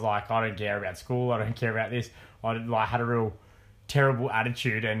care. I was like, I don't care about school. I don't care about this. I had a real terrible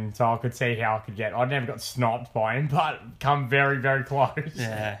attitude, and so I could see how I could get. I never got snobbed by him, but come very, very close.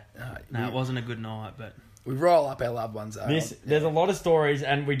 Yeah, no, it wasn't a good night, but We roll up our loved ones, though. There's a lot of stories,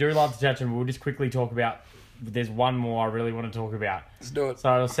 and we do love to touch them. We'll just quickly talk about. There's one more I really want to talk about. Let's do it. So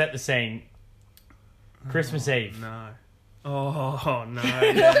I'll set the scene. Christmas Eve. no. Oh no!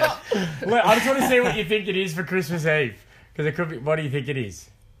 Yeah. Look, I just want to see what you think it is for Christmas Eve, because it could be. What do you think it is?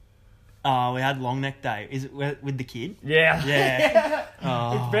 Oh, we had long neck day. Is it with the kid? Yeah. Yeah.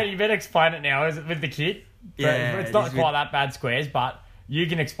 Oh. You better explain it now. Is it with the kid? But Yeah, it's not it is quite that bad, Squares, but you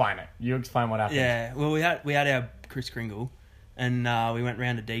can explain it. You explain what happened. Yeah, well, we had our Chris Kringle, and we went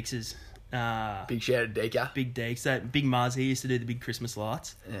round to Deeks's. Big shout out to Deeka. Big Deeks, that Big Muzz, he used to do the big Christmas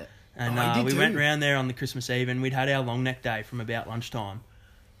lights. Yeah. And Oh, he did we too. went round there on the Christmas Eve, and we'd had our long neck day from about lunchtime.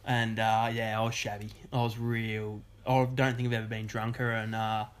 And I was shabby. I was real. I don't think I've ever been drunker, and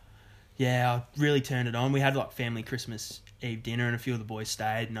I really turned it on. We had like family Christmas Eve dinner, and a few of the boys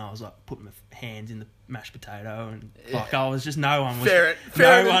stayed, and I was like putting my hands in the mashed potato, and like I was just no one was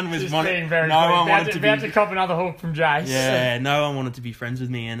Just wanted being very no clear. one wanted to about be to cop another hook from Jace. yeah, no one wanted to be friends with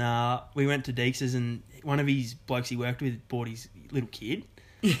me, and we went to Deeks's, and one of his blokes he worked with bought his little kid,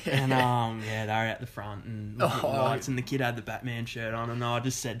 and they were at the front and looking at the lights, and the kid had the Batman shirt on, and I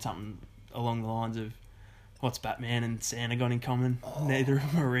just said something along the lines of, "What's Batman and Santa got in common? Neither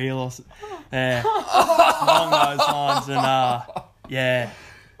of them are real." Or along those lines, and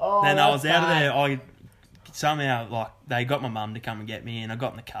then I was out of there. I somehow like they got my mum to come and get me, and I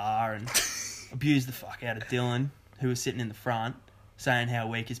got in the car and abused the fuck out of Dylan, who was sitting in the front, saying how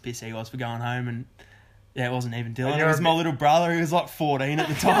weak as piss he was for going home. And yeah, it wasn't even Dylan. It was my little brother, who was like 14 at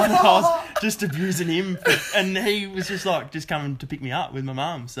the time, and I was just abusing him. And he was just coming to pick me up with my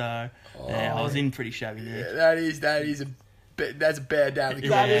mum. So yeah, I was in pretty shabby Yeah, there. that is a that's a bad day. The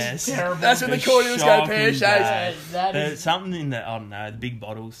That Yes. is terrible. That's when the It's cordials go shocking pear-shaped. day. That There's is something in the, I don't know, the big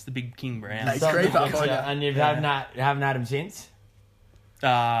bottles, the big King Brown. They something creep up gets on you, you. and you haven't had him since.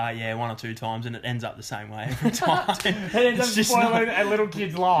 Yeah, 1 or 2 times, and it ends up the same way every time. It ends up It's just spoiling not- a little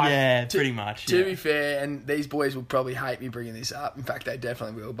kid's life. Yeah, pretty much. To yeah. be fair, and these boys will probably hate me bringing this up. In fact, they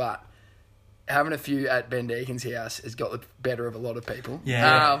definitely will. But having a few at Ben Deacon's house has got the better of a lot of people.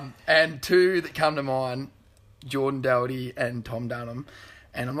 Yeah. And 2 that come to mind, Jordan Doherty and Tom Dunham.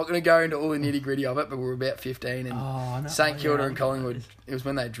 And I'm not going to go into all the nitty gritty of it, but we were about 15, and Oh, no, St Kilda yeah, and Collingwood. It was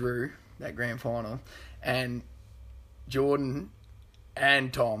when they drew that grand final, and Jordan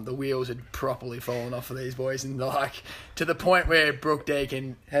and Tom, the wheels had properly fallen off of these boys, and like to the point where Brooke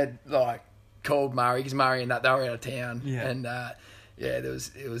Deacon had like called Murray, because Murray and that they were out of town, Yeah. and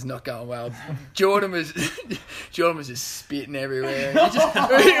it was not going well. Jordan was just spitting everywhere. He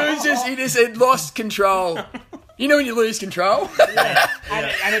just had lost control. You know when you lose control?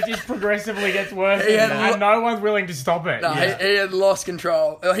 And it just progressively gets worse, He had and no one's willing to stop it. No, he had lost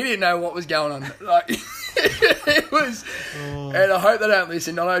control. He didn't know what was going on. Like it was, and I hope they don't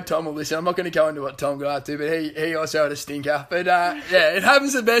listen. I know Tom will listen. I'm not going to go into what Tom got up to, but he also had a stinker. But yeah, it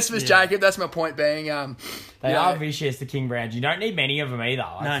happens to the best of us, Jacob. That's my point being. They are vicious, the King Browns. You don't need many of them either.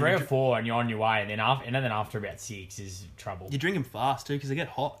 Like No, 3 or you 4, and you're on your way. And then after about 6 is trouble. You drink them fast too because they get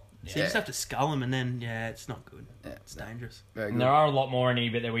hot. So you Yeah. just have to scull them, and then it's not good. It's dangerous. Very And good. there are a lot more in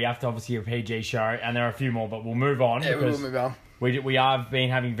here, but then we have to obviously a PG show, and there are a few more, but we'll move on Yeah, we will because move on. we have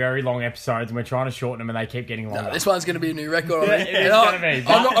been having very long episodes, and we're trying to shorten them, and they keep getting longer. No, this one's going to be a new record on Yeah, me. it is And gonna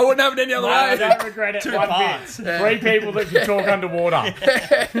be. I wouldn't have it any other No, I way. don't regret it. 2 One parts. bit. 3 people that can talk underwater.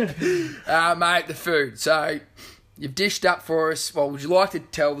 Mate, the food. So you've dished up for us. Well, would you like to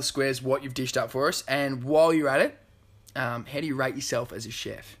tell the squares what you've dished up for us? And while you're at it, how do you rate yourself as a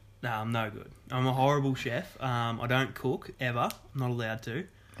chef? No, I'm no good. I'm a horrible chef. I don't cook ever. I'm not allowed to.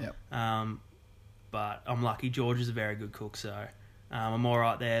 Yep. But I'm lucky. George is a very good cook, so I'm all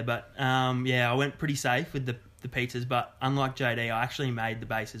right there. But I went pretty safe with the pizzas. But unlike JD, I actually made the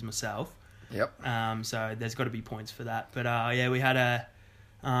bases myself. Yep. So there's got to be points for that. But we had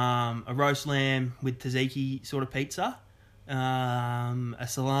a roast lamb with tzatziki sort of pizza, a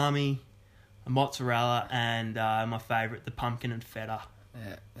salami, a mozzarella, and my favourite, the pumpkin and feta.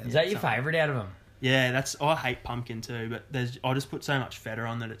 Yeah. Is that your favourite out of them? Yeah, I hate pumpkin too, but I just put so much feta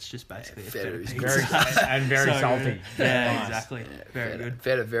on that it's just basically feta a feta is pizza. Very and very So salty. good. Yeah, Nice. exactly. Very Feta, good.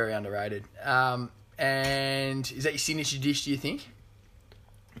 Feta, very underrated. And is that your signature dish, do you think?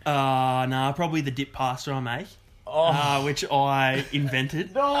 Nah, probably the dip pasta I make, which I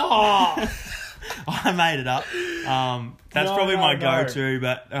invented. Oh, I made it up. That's No, probably no, my no. go-to,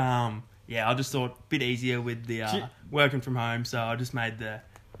 but I just thought a bit easier with the working from home, so I just made the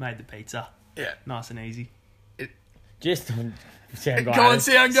pizza. Yeah. Nice and easy. just sound guy. Go on,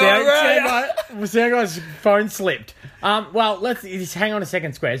 sound guy, right? Sound guy's phone slipped. Well, let's just hang on a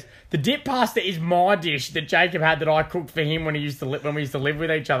second, Squares. The dip pasta is my dish that Jacob had that I cooked for him when we used to live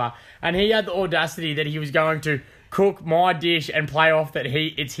with each other, and he had the audacity that he was going to cook my dish and play off that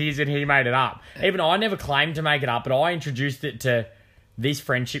it's his and he made it up. Even I never claimed to make it up, but I introduced it to this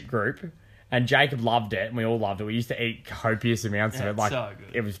friendship group. And Jacob loved it, and we all loved it. We used to eat copious amounts of Yeah, it. Like, so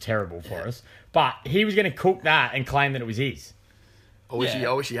good. it was terrible for us. But he was going to cook that and claim that it was his. I wish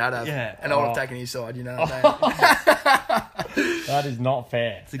he had have. Yeah. And I would have taken his side, you know what I'm saying? That is not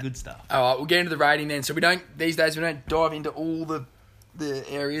fair. It's the good stuff. All right, we'll get into the rating then. So these days we don't dive into all the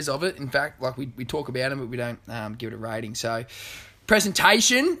areas of it. In fact, like we talk about them, but we don't give it a rating. So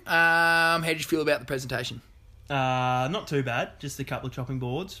presentation, how did you feel about the presentation? Not too bad. Just a couple of chopping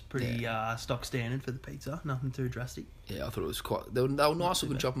boards. Pretty stock standard for the pizza. Nothing too drastic. Yeah, I thought it was quite. They were nice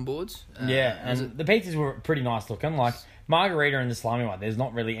looking chopping boards. Yeah, and the pizzas were pretty nice looking. Like, margarita and the salami one, there's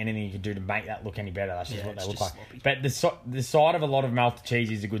not really anything you can do to make that look any better. That's just what they it's look just like. sloppy. But the side of a lot of melted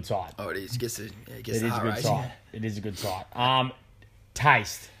cheese is a good side. Oh, it is. It gets It the is a heart good racing. side. It is a good side.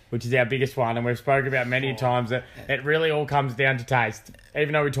 Taste, which is our biggest one, and we've spoken about many times that it really all comes down to taste,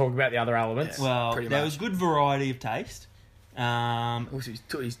 even though we talk about the other elements. Well, pretty there much. was good variety of taste.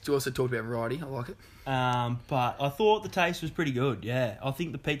 He's also talked about variety. I like it. But I thought the taste was pretty good. Yeah, I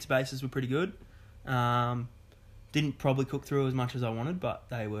think the pizza bases were pretty good. Didn't probably cook through as much as I wanted, but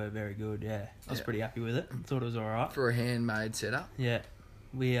they were very good. Yeah, I was Yeah. pretty happy with it. Thought it was all right. For a handmade setup. Yeah,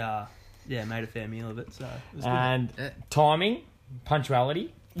 we made a fair meal of it, so it was good. And Yeah. timing,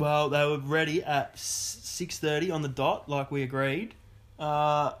 punctuality. Well, they were ready at 6:30 on the dot, like we agreed.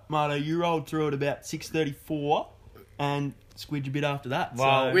 Marto, you rolled through at about 6:34 and squidged a bit after that.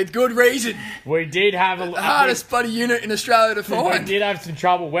 Well, so With good reason. We did have The hardest bloody unit in Australia to we find. did have some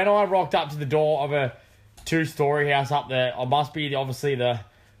trouble when I rocked up to the door of a two-story house up there. It must be obviously the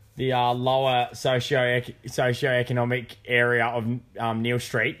lower socioeconomic area of Neil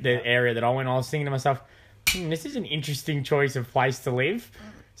Street, the area that I went. I was thinking to myself, this is an interesting choice of place to live.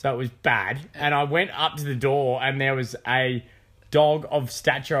 So it was bad. And I went up to the door and there was a dog of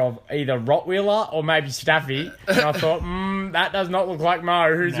stature of either Rottweiler or maybe Staffy. And I thought, that does not look like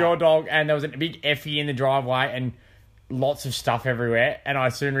Mo. Who's your dog? And there was a big Effie in the driveway and lots of stuff everywhere. And I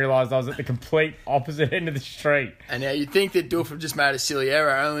soon realised I was at the complete opposite end of the street. And now you'd think that Doof have just made a silly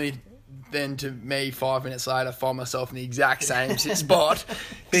error, only then to me 5 minutes later find myself in the exact same spot.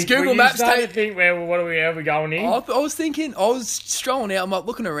 Because Google Maps to think, where are we going in? I was thinking, I was strolling out, I'm like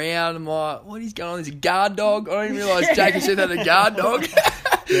looking around, I'm like, what is going on? There's a guard dog. I didn't realise Jacob said had a guard dog.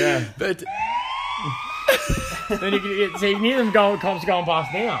 Yeah. But then you can hear them cops going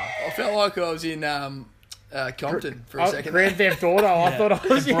past now. I felt like I was in Compton for a second. Grand Theft Auto. I thought I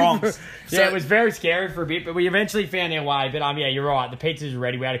was in Bronx. Yeah, it was very scary for a bit, but we eventually found our way. But yeah, you're right. The pizzas were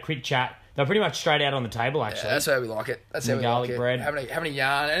ready. We had a quick chat. They're pretty much straight out on the table, actually. Yeah, that's how we like it. That's how we garlic like it. bread. Having a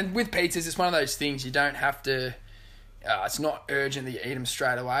yarn. And with pizzas, it's one of those things you don't have to... it's not urgent that you eat them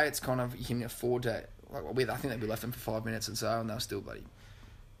straight away. It's kind of... You can afford to... I think they'd be left them for 5 minutes and so, and they'll still bloody...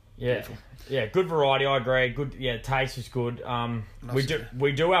 Yeah, beautiful. Yeah, good variety, I agree. Good, yeah, taste was good.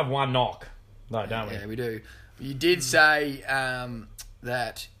 We do have one knock, though, don't we? Yeah, we do. You did say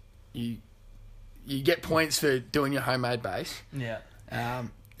that you get points for doing your homemade base. Yeah. And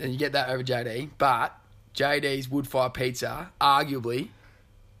you get that over JD, but JD's wood fire pizza arguably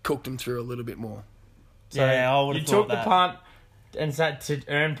cooked them through a little bit more. So yeah, I would have you took thought the punt and said to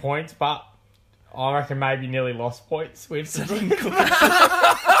earn points, but I reckon maybe nearly lost points with the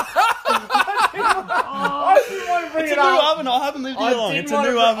I didn't want to bring It's it a new up. oven. I haven't lived here long. It's a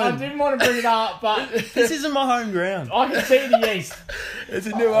new I oven. didn't want to bring it up, but This isn't my home ground. I can see the yeast. It's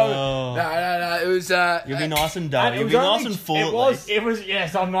a new oven. Oh. No. It was... You'll be nice and dull. And You'll it be was nice only- and full. It was.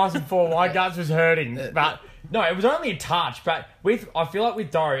 Yes, I'm nice and full. My guts was hurting, but no, it was only a touch. But I feel like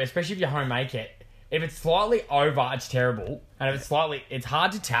with dough, especially if you homemade it, if it's slightly over, it's terrible, and if it's slightly, it's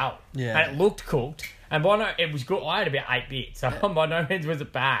hard to tell. Yeah. And it looked cooked, and it was good. I had about 8 bits, so by no means was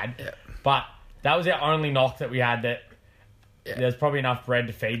it bad. Yeah. But that was our only knock that we had. That there's probably enough bread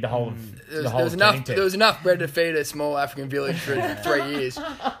to feed the whole of There was enough bread to feed a small African village for 3 years.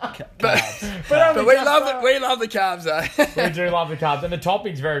 But we love the carbs though. We do love the carbs, and the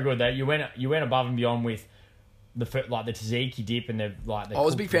topping's very good. Though you went above and beyond with the tzatziki dip and the I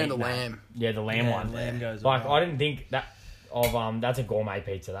was a big fan of the lamb. Yeah, the lamb one. Lamb goes like well. I didn't think that of that's a gourmet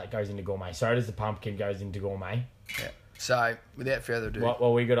pizza that goes into gourmet. So does the pumpkin goes into gourmet. Yeah. So without further ado,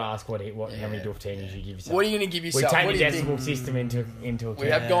 Well, we got to ask how many Duftinis you give yourself. what are you going to give We yourself? take What the do you decimal think? system into account. We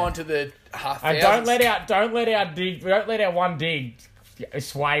have gone to the half. And don't let our one dig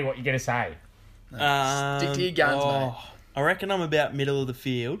sway what you're going to say. Stick to your guns, mate. I reckon I'm about middle of the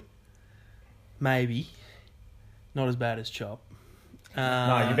field. Maybe. Not as bad as Chop.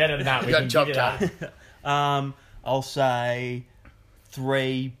 No, you're better than that. We got can Chop give you that. I'll say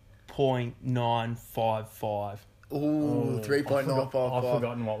 3.955. Ooh, 3.955. I've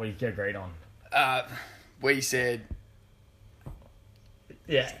forgotten what we agreed on. We said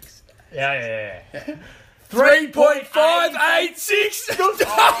Yeah. Yeah. 3.586.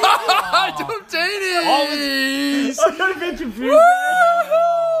 Duftinis. I got a bit confused.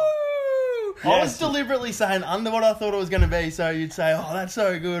 I was deliberately saying under what I thought it was going to be, so you'd say, "Oh, that's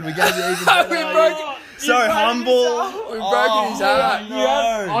so good. We gave it even better." We broke so humble. We've broken his heart.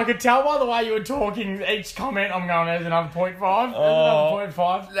 No. I could tell by the way you were talking. Each comment, I'm going, there's another 0.5. There's Oh. another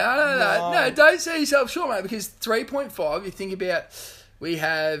 0.5. No, don't sell yourself short, mate, because 3.5, you think about, we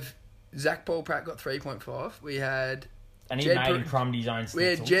have Zach Paul Pratt got 3.5. We had And he Jed made Pr- him crumb his own we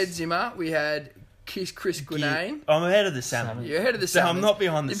had schnitzels. Jed Zimmer. We had Chris Guinane. I'm ahead of the salmon. You're ahead of the So salmon. I'm not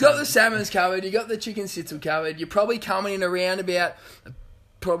behind the You've salmon. got the salmons covered. You've got the chicken schnitzel covered. You're probably coming in around about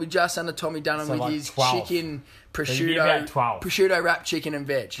probably just under Tommy Dunham So with like his 12. chicken you'd be about 12. prosciutto wrapped chicken and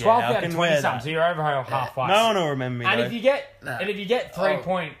veg. 12 I out of can 20 wear something, that. so you're over halfway. No one will remember me. And though. if you get No. 3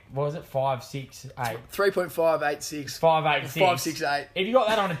 point, what was it, 5, 6, 8, 3.586. 5, 8, 6. 5, 6, 8. If you got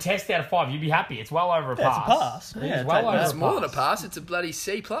that on a test out of 5, you'd be happy. It's well over a That's pass. a pass. It Yeah, is well take over that. It's a more than a pass. pass. It's a bloody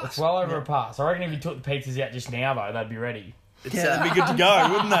C+. It's well over a pass. I reckon if you took the pizzas out just now, though, they'd be ready. It's, Yeah, that'd be good to go,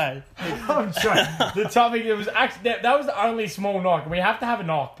 wouldn't they? I'm sorry. The topic, it was actually, that was the only small knock. We have to have a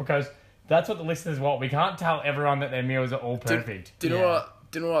knock because that's what the listeners want. We can't tell everyone that their meals are all perfect. Do you know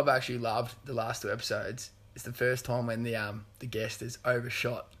what I've actually loved the last 2 episodes? It's the first time when the guest has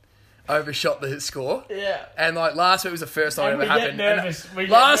overshot the score. Yeah. And like last week was the first time And it we ever get happened. nervous. And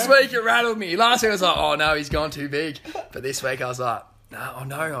last week it rattled me. Last week I was like, oh no, he's gone too big. But this week I was like, No, I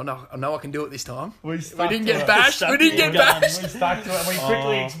know I can do it this time. We didn't get bashed. We didn't get bashed. We stuck to it. We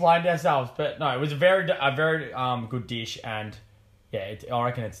quickly explained ourselves, but no, it was a very good dish, and yeah, I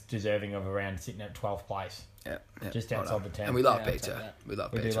reckon it's deserving of around sitting at 12th place. Yeah, Just outside the 10. And we love Yeah, pizza. We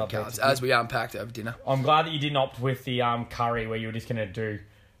love We do pizza love and carbs, pizza. as we unpacked over dinner. I'm glad that you didn't opt with the curry where you were just going to do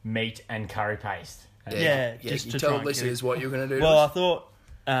meat and curry paste. Yeah, yeah. just You to tell try the and listeners what you're going to do. Well, I thought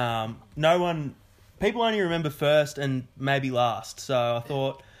people only remember first and maybe last. So I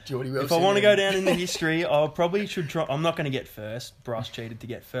thought Geordie if Wilson I want to go and- down in the history, I probably should try. I'm not going to get first. Bryce cheated to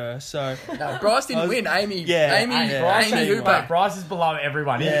get first, so No, Bryce didn't win. Amy Bryce, Hooper. Bryce is below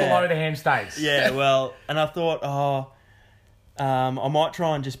everyone. He's Yeah. below the ham steaks. yeah. Well, and I thought, I might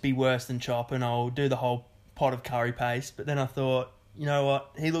try and just be worse than Chop, and I'll do the whole pot of curry paste. But then I thought, you know what?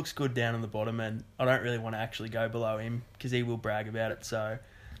 He looks good down on the bottom, and I don't really want to actually go below him because he will brag about it. So,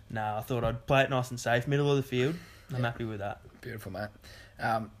 no, I thought I'd play it nice and safe, middle of the field. I'm happy with that. Beautiful, mate.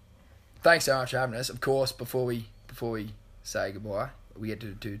 Thanks so much for having us. Of course, before we say goodbye, we get to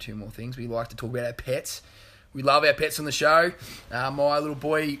do two more things. We like to talk about our pets. We love our pets on the show. My little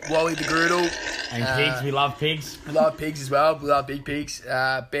boy, Wally the Groodle. And pigs, we love pigs. We love pigs as well. We love big pigs.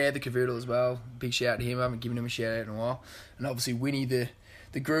 Bear the Cavoodle as well. Big shout out to him. I haven't given him a shout out in a while. And obviously Winnie the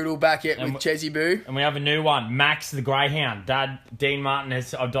Groodle back at with Chesy Boo. And we have a new one, Max the Greyhound. Dad, Dean Martin,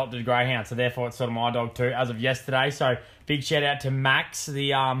 has adopted a Greyhound, so therefore it's sort of my dog too, as of yesterday. So big shout out to Max,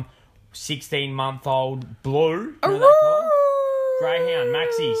 the 16-month-old Blue. You know they call him? Greyhound,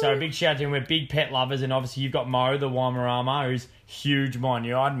 Maxie. So big shout out to him. We're big pet lovers, and obviously you've got Mo, the Wamarama, who's huge, mind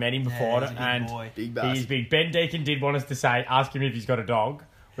you. I'd met him before, he's a big and boy. Big bastard. he's big. Ben Deacon did want us to ask him if he's got a dog,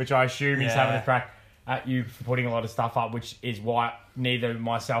 which I assume he's Yeah. having a crack at you for putting a lot of stuff up, which is why neither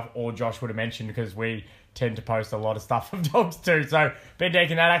myself or Josh would have mentioned, because we tend to post a lot of stuff of dogs too. So Ben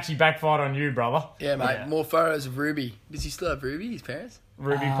Deacon, that actually backfired on you, brother. Yeah, mate. Yeah. More photos of Ruby. Does he still have Ruby, his parents?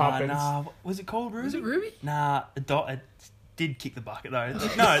 Ruby Poppins. Nah, was it called Ruby? Was it Ruby? Nah, it did kick the bucket though.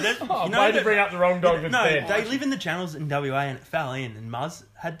 No, that, Oh, you know way to that- bring up the wrong dog that's No, dead. they live in the channels in WA and it fell in, and Muzz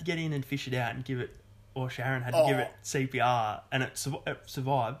had to get in and fish it out and give it, or Sharon had to give it CPR, and it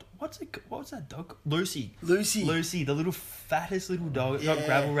survived. What was that dog? Lucy, the little fattest little dog. It got Yeah.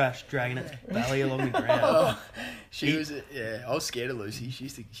 gravel rash dragging its belly along the ground. She was, I was scared of Lucy. She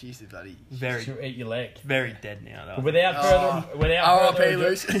used to bloody. Very, She'll eat your leg. very dead now though. But without further R.I.P. ado,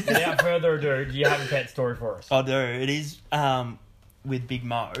 Lucy. without further ado, do you have a pet story for us? I do. It is with Big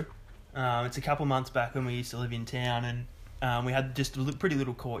Mo. It's a couple months back when we used to live in town, and we had just a pretty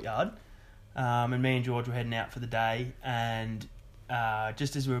little courtyard. And me and George were heading out for the day, and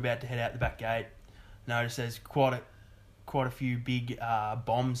just as we were about to head out the back gate, noticed there's quite a few big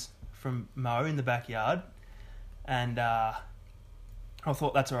bombs from Mo in the backyard, and I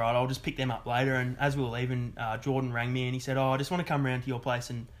thought that's all right. I'll just pick them up later. And as we were leaving, Jordan rang me and he said, "Oh, I just want to come round to your place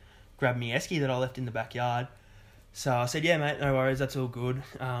and grab me esky that I left in the backyard." So I said, "Yeah, mate, no worries, that's all good.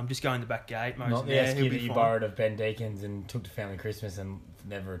 Just go in the back gate." Mo's Not the there, he'll esky be that you fine. borrowed of Ben Deacons and took to family Christmas and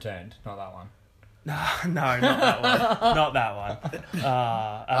never returned. Not that one. No, not that one. Not that one.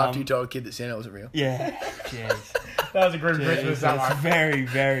 After you told a kid that Santa wasn't real. Yeah, jeez. That was a grim Christmas, that That's a one. very,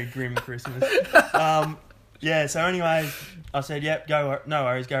 very grim Christmas. Yeah, so anyway, I said, "Yep, no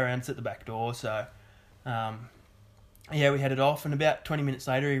worries, go around, sit at the back door." So, yeah, we headed off, and about 20 minutes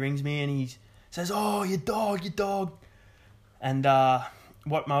later, he rings me and he says, "Oh, your dog." And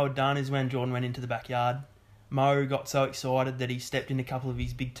what Mo had done is when Jordan went into the backyard, Mo got so excited that he stepped in a couple of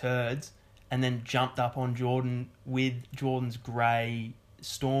his big turds and then jumped up on Jordan with Jordan's grey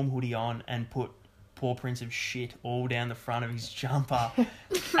Storm hoodie on and put paw prints of shit all down the front of his jumper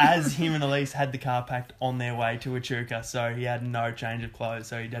as him and Elise had the car packed on their way to Echuca. So he had no change of clothes,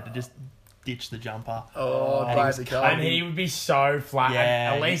 so he'd had to just ditch the jumper. Oh, And he praise was the covered colour. And he would be so flat,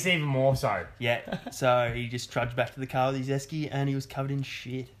 Yeah, at least even more so. Yeah, so he just trudged back to the car with his esky and he was covered in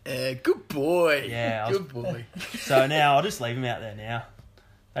shit. Good boy. Yeah, Good boy. So now I'll just leave him out there now.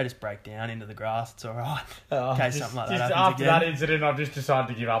 They just break down into the grass. It's all right. In case something like that Just happens after again. that incident, I've just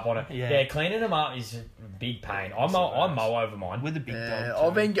decided to give up on it. Yeah. Cleaning them up is a big pain. I mow over mine. With a big Yeah,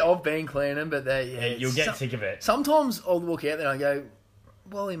 dog. too. I've been cleaning, but You'll get sick of it. Sometimes I'll walk out there and I go,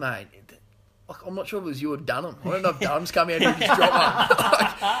 "Wally, mate, I'm not sure if it was you or Dunham. I don't know if Dunham's come out and just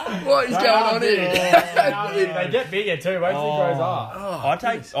drop one. What is going on here?" They get bigger too. Wait till he grows up. Oh,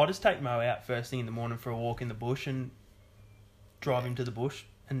 I just take Mo out first thing in the morning for a walk in the bush, and drive him to the bush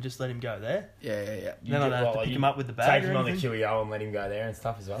and just let him go there. Yeah. Then I don't have to pick him up with the bag. Take or him on the anything. QEO and let him go there and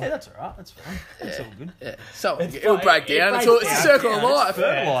stuff as well. Yeah, that's all right. That's fine. That's all good. Yeah. So It's it'll fine. break It down. breaks It's a down. circle of Yeah, life. it's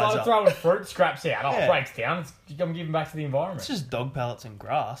Yeah, it's fertiliser. like throwing fruit scraps out. Oh, Yeah. it breaks down. I'm giving them back to the environment. It's just dog pellets and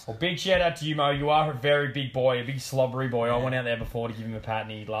grass. Well, big shout out to you, Mo. You are a very big boy, a big slobbery boy. I went out there before to give him a pat,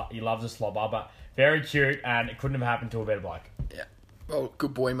 and he loves a slobber, but very cute, and it couldn't have happened to a better bloke. Yeah. Well,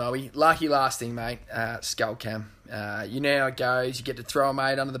 good boy, Moe. Lucky last thing, mate. Skull cam. You know how it goes. You get to throw a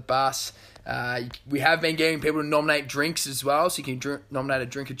mate under the bus. We have been getting people to nominate drinks as well, so you can nominate a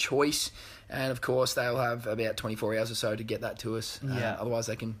drink of choice. And, of course, they'll have about 24 hours or so to get that to us. Yeah. Otherwise,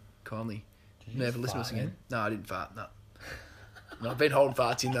 they can kindly never listen to us fart, again. No, I didn't fart, no. No, I've been holding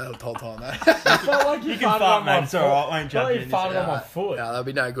farts in the whole time, though. Felt like You can fart, man. It's all right. Won't Felt like judge you you. farted on my foot. No, there'll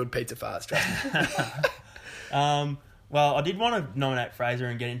be no good pizza farts, trust me. Well, I did want to nominate Fraser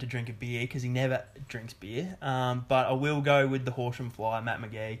and get him to drink a beer because he never drinks beer. But I will go with the Horsham Fly, Matt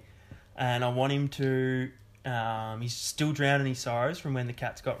McGee. And I want him to... he's still drowning his sorrows from when the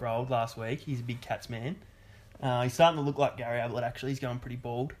Cats got rolled last week. He's a big Cats man. He's starting to look like Gary Ablett, actually. He's going pretty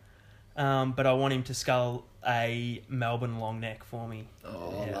bald. But I want him to scull a Melbourne long neck for me.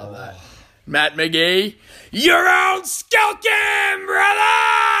 Oh, I love that. Matt McGee, your own skull cam,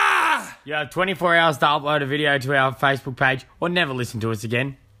 brother! You have 24 hours to upload a video to our Facebook page or never listen to us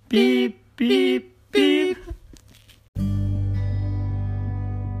again. Beep, beep, beep.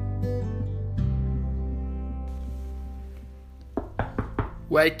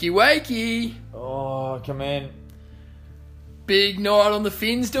 Wakey, wakey. Oh, come in. Big night on the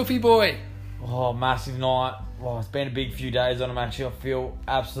fins, Duffy boy. Oh, massive night. Oh, it's been a big few days on them, actually. I feel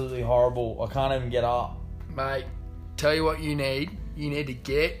absolutely horrible. I can't even get up. Mate, tell you what you need. You need to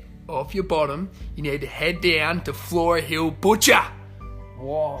get off your bottom. You need to head down to Flora Hill Butcher.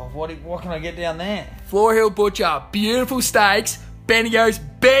 Whoa, what can I get down there? Flora Hill Butcher. Beautiful steaks. Bendigo's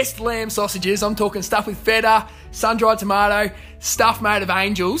best lamb sausages. I'm talking stuff with feta, sun-dried tomato, stuff made of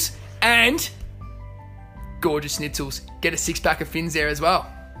angels, and gorgeous schnitzels. Get a 6-pack of fins there as well.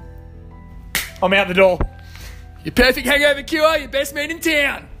 I'm out the door. Your perfect hangover cure, your best man in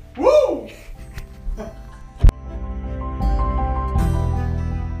town. Woo!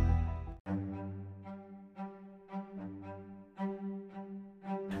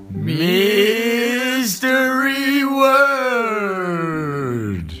 Mystery word.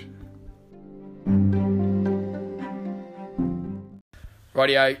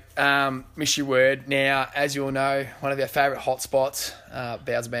 Rightio, mystery word. Now, as you all know, one of our favourite hotspots,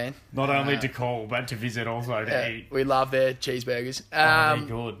 Bowser Band. Not only to call, but to visit also to eat. We love their cheeseburgers. they're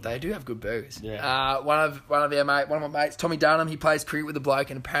good. They do have good burgers. Yeah. One of my mates, Tommy Dunham, he plays cricket with the bloke,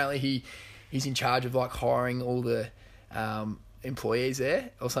 and apparently he's in charge of like hiring all the employees there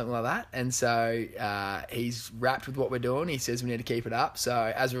or something like that. And so he's wrapped with what we're doing. He says we need to keep it up.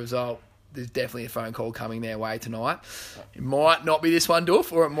 So as a result, there's definitely a phone call coming their way tonight. It might not be this one,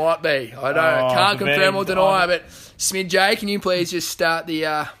 Duff, or it might be. I don't can't confirm or deny. But Smid J, can you please just start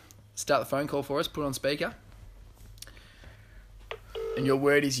the phone call for us? Put it on speaker. And your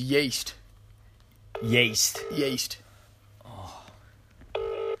word is yeast. Yeast. Yeast.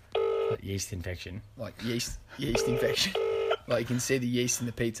 Yeast infection. Like yeast infection. Like you can see the yeast in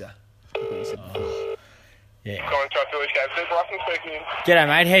the pizza. Like what you said before. Yeah. Going to Village KFC, Bryson speaking. G'day,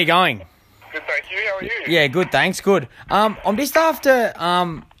 mate. How you going? Good, thank you. How are you? Yeah, good, thanks. Good. I'm just after.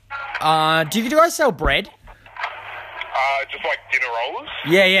 Do you guys sell bread? Just like dinner rollers.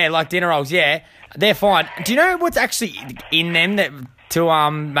 Yeah, like dinner rolls. Yeah, they're fine. Do you know what's actually in them that to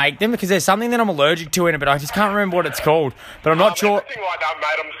make them? Because there's something that I'm allergic to in it, but I just can't remember what it's called. But I'm not sure. Everything like that,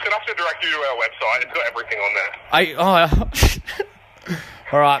 mate. I'm just going to have to direct you to our website. It's got everything on there. All right.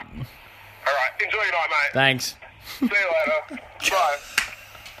 All right. Enjoy your night, mate. Thanks. See you later. Bye.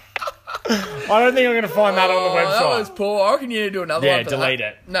 I don't think I'm going to find that on the website. That was poor. I reckon you need to do another Yeah, one. For delete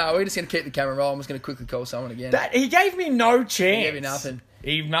that. it. No, we're just going to keep the camera rolling. I'm just going to quickly call someone again. He gave me no chance. He gave you nothing.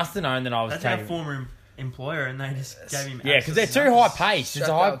 He must have known that I was That's our taking. former employer, and they just gave him. Yeah, because they're access too to high numbers. paced. It's a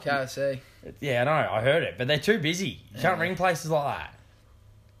Shut high. up, KFC. Yeah, I know. I heard it, but they're too busy. You can't ring places like that.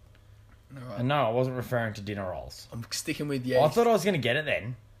 All right. And no, I wasn't referring to dinner rolls. I'm sticking with yeast. I thought I was going to get it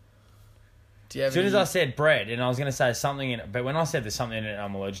then. Do you have As soon any- as I said bread, and I was going to say something in it, but when I said there's something in it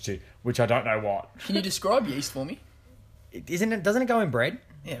I'm allergic to, which I don't know what, Can you describe yeast for me? isn't it? Doesn't it go in bread?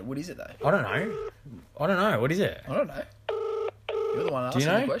 Yeah, what is it though? I don't know. What is it? I don't know. You're the one Do you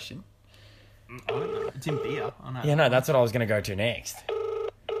asking the know? question. I don't know. It's in beer. I know. Yeah, no, that's what I was going to go to next.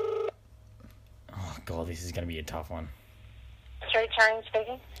 Oh god, this is going to be a tough one. Street Sharon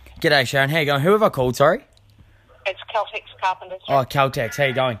speaking. G'day, Sharon. How you going? Who have I called? Sorry. It's Caltex Carpenters. Oh, Caltex, how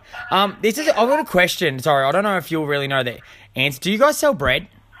you going? I've got a question. Sorry, I don't know if you'll really know the answer. Do you guys sell bread?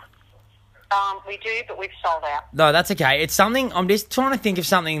 We do, but we've sold out. No, that's okay. It's something, I'm just trying to think of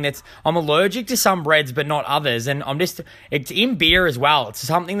something I'm allergic to some breads, but not others. And it's in beer as well. It's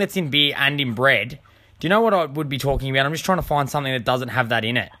something that's in beer and in bread. Do you know what I would be talking about? I'm just trying to find something that doesn't have that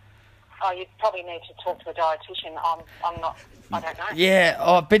in it. Oh, you'd probably need to talk to a dietitian. I don't know.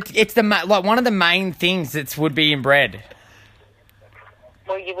 Yeah, but it's like one of the main things that would be in bread.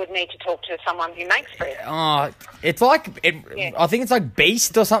 Well, you would need to talk to someone who makes bread. Oh, it's like, Yeah. I think it's like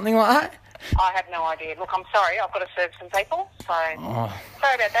Beast or something like that. I have no idea. Look, I'm sorry. I've got to serve some people. So, sorry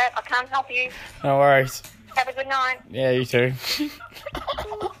about that. I can't help you. No worries. Have a good night. Yeah, you too. She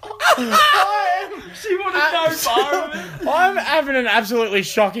wanted no far of it. I'm having an absolutely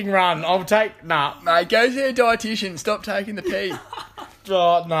shocking run. I'll take... Nah. Mate, go to a dietitian. Stop taking the pee.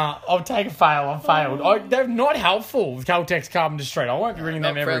 Oh, nah. I'll take a fail. I've failed. They're not helpful with Caltex Carpenter Street. I won't be ringing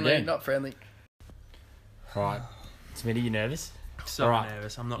them ever again. Not friendly. Right. Smitty, you nervous? So Alright.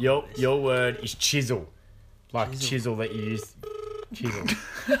 nervous. I'm not. Your nervous. your word is chisel. Like chisel that you use. Chisel.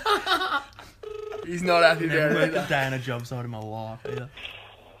 He's not happy Never about worked it. a day on a job site in my life either.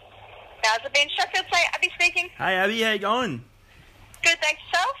 How's it been? Sheffield say Abby speaking. Hey Abby, how you going? Good, thanks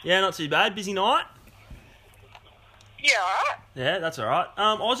yourself. Yeah, not too bad. Busy night. Yeah, alright. Yeah, that's all right.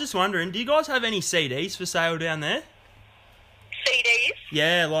 I was just wondering, do you guys have any CDs for sale down there? CDs.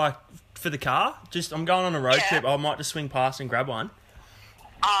 Yeah, like for the car. I'm going on a road Yeah. trip. I might just swing past and grab one.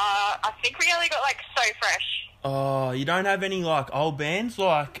 I think we only got like So Fresh. Oh, you don't have any like old bands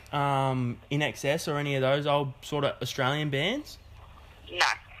like In Excess or any of those old sort of Australian bands? No.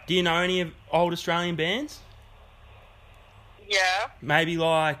 Do you know any of old Australian bands? Yeah. Maybe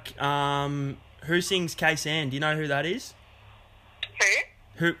like who sings K-San? Do you know who that is?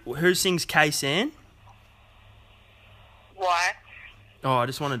 Who sings K-San? Why? Oh, I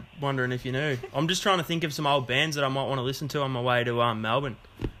just wondering if you knew. I'm just trying to think of some old bands that I might want to listen to on my way to Melbourne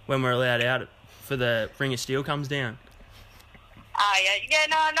when we're allowed out for the Ring of Steel comes down. Yeah,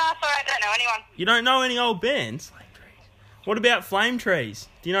 no, sorry, I don't know anyone. You don't know any old bands? What about Flame Trees?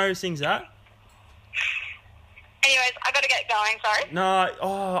 Do you know who sings that? Anyways, I gotta get going, sorry.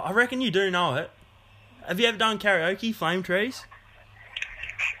 No, I reckon you do know it. Have you ever done karaoke, Flame Trees?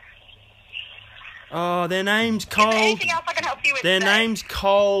 Oh, their name's Is there Cold. anything else I can help you with Their today? name's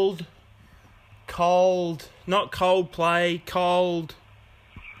Cold, not Coldplay, Cold.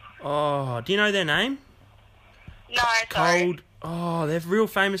 Oh, do you know their name? No, sorry. Cold. Oh, they're a real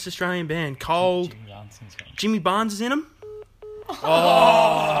famous Australian band. Cold. Jimmy Barnes is in them.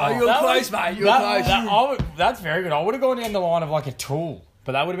 Oh, you're close, mate. You're close. That's very good. I would have gone down the line of like a Tool,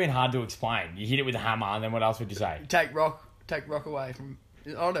 but that would have been hard to explain. You hit it with a hammer, and then what else would you say? Take rock away from. I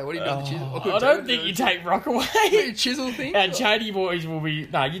don't know. What do you do with the chisel? I don't think you take rock away. The chisel thing. Our Chady boys will be you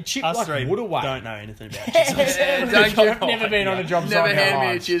chip Us like three wood away. don't know anything about Jesus. Don't I've never been on a job site. Never in my hand me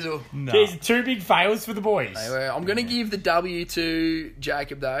a life. chisel. There's two big fails for the boys. Anyway, I'm going to give the W to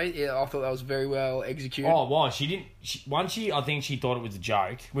Jacob, though. Yeah, I thought that was very well executed. Oh, well, she didn't. I think she thought it was a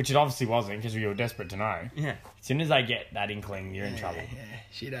joke, which it obviously wasn't because we were desperate to know. Yeah. As soon as they get that inkling, you're in trouble. Yeah,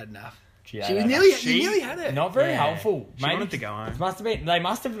 she'd had enough. She You nearly had it. Not very Yeah. helpful. She wanted to go home. They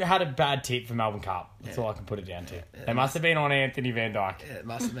must have had a bad tip for Melbourne Cup. That's all I can put it down to. They must have been on Anthony Van Dyke. Yeah, it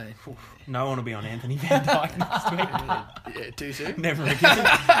must have been. No one will be on Anthony Van Dyke next week. Yeah, too soon. Never again.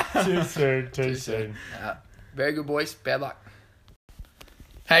 Too soon. Very good, boys. Bad luck.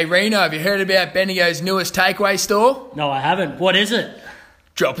 Hey, Reno, have you heard about Bendigo's newest takeaway store? No, I haven't. What is it?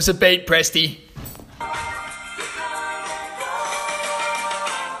 Drop us a beat, Presty.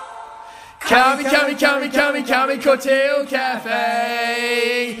 Come, Cocktail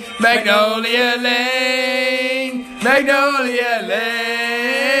Cafe, Magnolia Lane,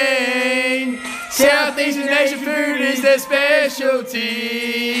 Southeastern Asian food is their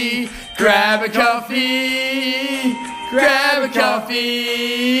specialty. Grab a coffee.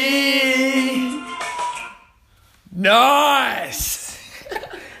 Nice.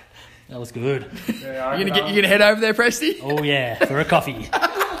 That was good. You gonna head over there, Presty? Oh, yeah, for a coffee.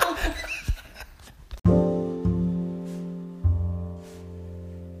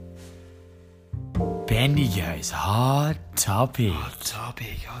 Bendigo's hot topic.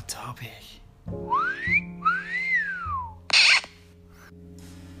 Hot topic.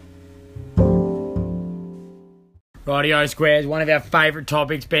 Rightio Squares, one of our favourite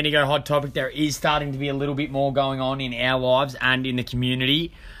topics, Bendigo hot topic. There is starting to be a little bit more going on in our lives and in the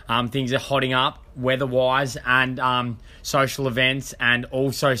community. Things are hotting up weather-wise and social events, and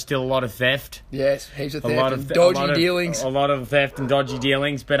also still a lot of theft. Yes, heaps of theft A lot and of dodgy dealings. A lot of theft and dodgy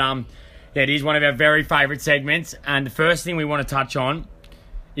dealings. But Yeah, it is one of our very favourite segments, and the first thing we want to touch on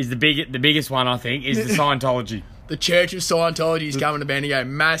is the biggest one, I think, is the Scientology. The Church of Scientology is coming to Bendigo.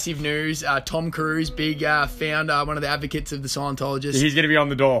 Massive news. Tom Cruise, big founder, one of the advocates of the Scientologists. He's going to be on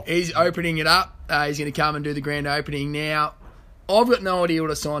the door. He's opening it up. He's going to come and do the grand opening. Now, I've got no idea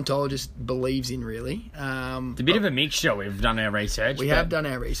what a Scientologist believes in, really. It's a bit of a mixture. We've done our research. We have done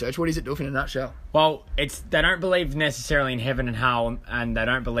our research. What is it, Duff, in a nutshell? Well, they don't believe necessarily in heaven and hell, and they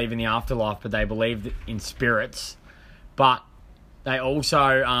don't believe in the afterlife, but they believe in spirits. But they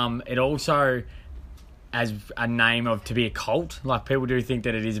also, it also as a name of to be a cult. Like, people do think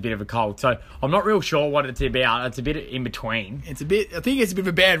that it is a bit of a cult. So I'm not real sure what it's about. It's a bit in between. I think it's a bit of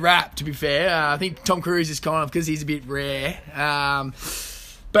a bad rap, to be fair. I think Tom Cruise is kind of, because he's a bit rare.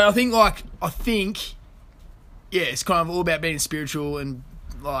 But I think, it's kind of all about being spiritual and,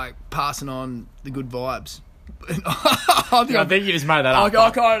 like, passing on the good vibes. I think you just made that up.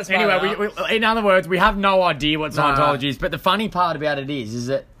 I kind of just made anyway, that up. in other words, we have no idea what Scientology is. But the funny part about it is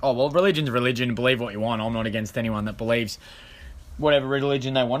that, religion's religion. Believe what you want. I'm not against anyone that believes whatever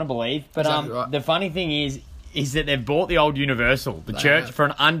religion they want to believe. But Exactly right. the funny thing is that they've bought the old Universal, the church, for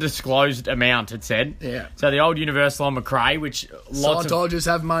an undisclosed amount, it said. Yeah. So the old Universal on Macrae, which Scientologists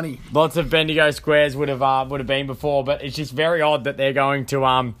have money. lots of Bendigo squares would have been before, but it's just very odd that they're going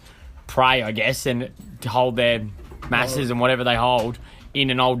to pray, I guess, and to hold their masses and whatever they hold in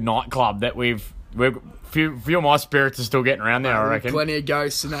an old nightclub that few of my spirits are still getting around there, I reckon. Plenty of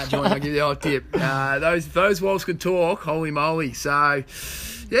ghosts in that joint, I'll give you the old tip. Those walls could talk, holy moly. So,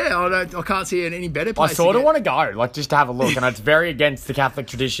 yeah, I can't see it any better place. I sort of want to go, just to have a look. And it's very against the Catholic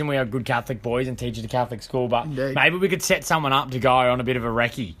tradition. We have good Catholic boys and teach at a Catholic school, but Indeed. maybe we could set someone up to go on a bit of a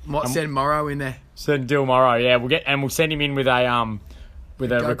recce. Might send Morrow in there. Send Dill Morrow, yeah. We'll send him in with a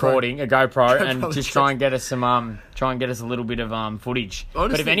recording, a GoPro, and just try and get us a little bit of footage.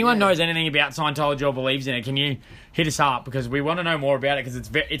 Honestly, but if anyone yeah. knows anything about Scientology or believes in it, can you hit us up, because we want to know more about it, because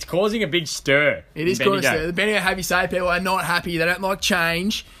it's causing a big stir. It is causing a stir. The Bendigo Happy Say people are not happy. They don't like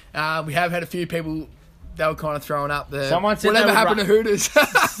change. We have had a few people. They were kind of throwing up the Someone said whatever happened to Hooters.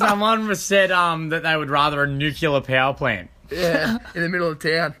 Someone said that they would rather a nuclear power plant. Yeah, in the middle of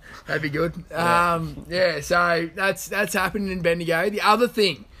town. That'd be good. So that's happening in Bendigo. The other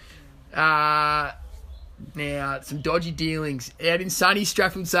thing, now some dodgy dealings out in sunny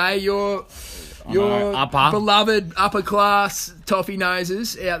Stratford Say. Your beloved upper class toffee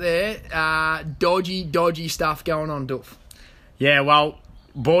noses out there. Dodgy stuff going on, Duff. Yeah, well,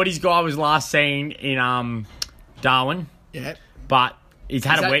 Bordy's guy was last seen in Darwin. Yeah, but he's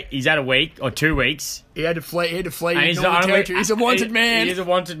had a week or 2 weeks. He had to flee. And He's He's a wanted man. He is a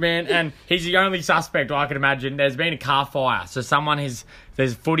wanted man, and he's the only suspect I can imagine. There's been a car fire, so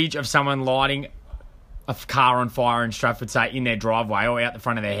there's footage of someone lighting a car on fire in Stratford, say, in their driveway or out the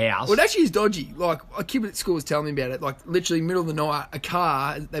front of their house. Well, it actually is dodgy. Like, a kid at school was telling me about it. Like, literally middle of the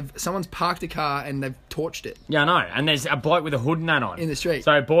night, someone's parked a car and they've torched it. Yeah, I know. And there's a bloke with a hood and that on in the street.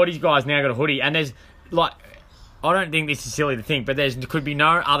 So Bordy's guy's now got a hoodie, and there's I don't think this is silly to think, but there could be no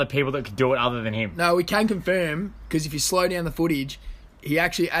other people that could do it other than him. No, we can confirm, because if you slow down the footage, he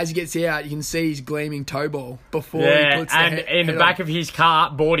actually, as he gets out, you can see his gleaming toe ball before he puts in the back of his car,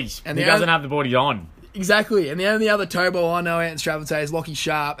 Bordy's. And he doesn't have the Bordy on. Exactly. And the only other toe ball I know out in Stratford Say is Lockie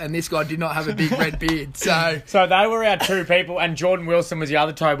Sharp, and this guy did not have a big red beard. So they were our two people, and Jordan Wilson was the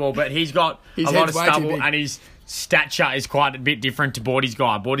other toe ball, but he's got a lot of stubble, and his stature is quite a bit different to Bordy's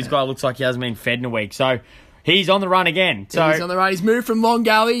guy. Bordy's guy looks like he hasn't been fed in a week. So he's on the run again. So he's on the run. He's moved from Long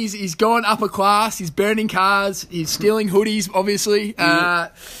Gully. He's gone upper class. He's burning cars. He's stealing hoodies, obviously.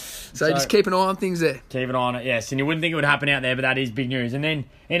 So just keep an eye on things there. Keep an eye on it, yes. And you wouldn't think it would happen out there, but that is big news. And then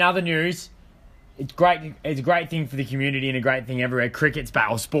in other news, it's great. It's a great thing for the community and a great thing everywhere. Cricket's back,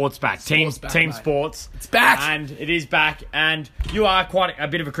 or sports back. Team sports. It's back. And it is back. And you are quite a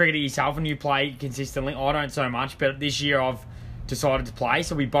bit of a cricketer yourself, and you play consistently. I don't so much, but this year I've decided to play.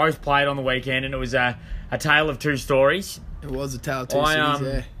 So we both played on the weekend, and it was a tale of two stories. It was a tale of two stories,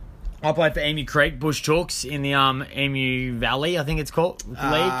 yeah. I played for Emu Creek, Bush Chooks, in the Emu Valley, I think it's called, league.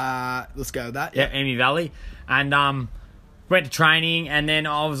 Let's go with that. Yeah, Emu Valley. And went to training, and then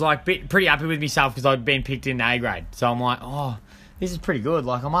I was pretty happy with myself because I'd been picked in the A grade. So I'm like, this is pretty good.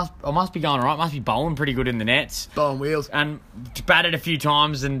 Like, I must be going all right. Must be bowling pretty good in the nets. Bowling wheels. And batted a few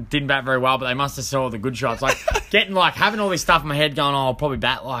times and didn't bat very well, but they must have saw the good shots. Like, having all this stuff in my head going, I'll probably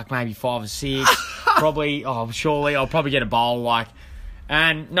bat maybe 5 or 6. Probably, surely I'll probably get a bowl.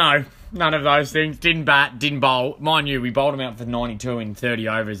 And no, none of those things. Didn't bat, didn't bowl. Mind you, we bowled them out for 92 in 30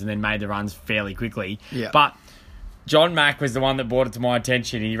 overs and then made the runs fairly quickly. Yeah. But John Mack was the one that brought it to my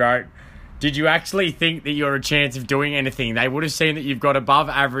attention. He wrote, did you actually think that you're a chance of doing anything? They would have seen that you've got above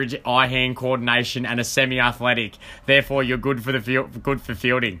average eye-hand coordination and a semi-athletic. Therefore, you're good for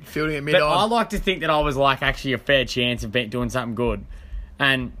fielding. Fielding at But mid-on. I like to think that I was like actually a fair chance of doing something good,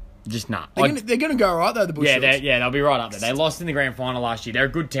 and just nah. They're going to go all right, though, the Bush Shields. They'll be right up there. They lost in the grand final last year. They're a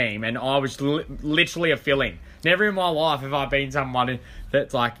good team, and I was literally a fill-in. Never in my life have I been someone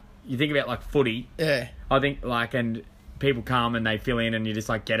that's like, you think about like footy. Yeah. I think like, and people come and they fill in and you just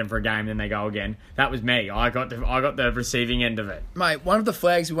like get them for a game, then they go again. That was me. I got the receiving end of it. Mate, one of the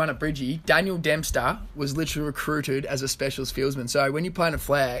flags we won at Bridgie, Daniel Dempster, was literally recruited as a specialist fieldsman. So when you play in a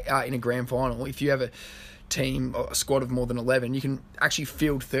flag in a grand final, if you have a team or a squad of more than 11, you can actually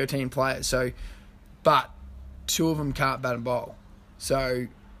field 13 players. So, but 2 of them can't bat and bowl. So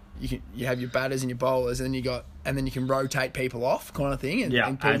you have your batters and your bowlers, and then you can rotate people off, kind of thing,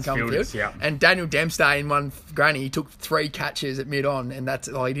 and put them come fielders, field. And Daniel Dempster in one granny, he took 3 catches at mid on, and that's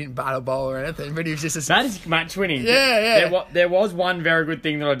he didn't bat a bowl or anything, but he was just a That is match winning. Yeah. There was one very good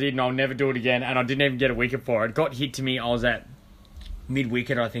thing that I did, and I'll never do it again, and I didn't even get a wicket for it. It got hit to me. I was at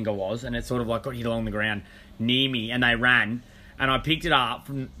mid-wicket, I think I was, and it sort of like got hit along the ground near me, and they ran, and I picked it up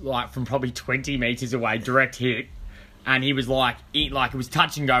from probably 20 metres away, direct hit. And he was like, it was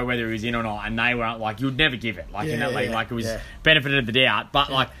touch and go whether he was in or not. And they were like, you'd never give it. Like in that league, like it was benefit of the doubt.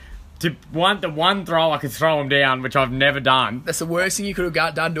 But like, the one throw I could throw him down, which I've never done. That's the worst thing you could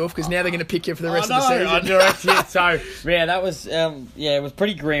have done, Dorf, because now they're going to pick you for the rest of the season. I direct hit. So yeah, that was it was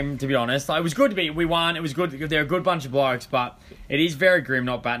pretty grim, to be honest. Like, it was good to be. We won. It was good. They're a good bunch of blokes, but it is very grim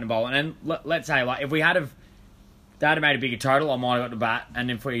not batting a bowl. And let's say like if we had they had made a bigger total, I might have got to bat,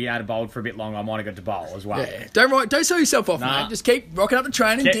 and if we had bowled for a bit longer, I might have got to bowl as well. Yeah. Don't sell yourself off, mate. Just keep rocking up the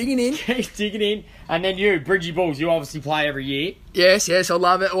training, digging in. Keep digging in. And then you, Bridgie Bulls, you obviously play every year. Yes, I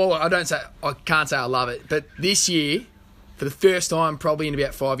love it. Well, I can't say I love it, but this year, for the first time probably in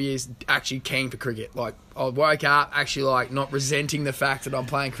about 5 years, actually keen for cricket. Like, I woke up actually like not resenting the fact that I'm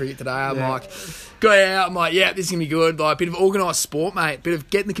playing cricket today. I'm like, got out. I'm like, yeah, this is gonna be good. Like, a bit of organised sport, mate. Bit of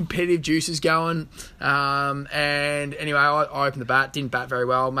getting the competitive juices going. And anyway, I opened the bat. Didn't bat very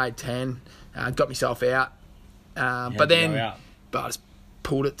well. Made 10. Got myself out. But I just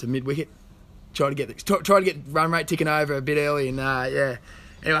pulled it to mid wicket. Tried to get run rate ticking over a bit early, and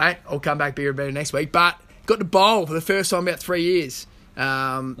Anyway, I'll come back bigger and better next week. But got to bowl for the first time in about 3 years.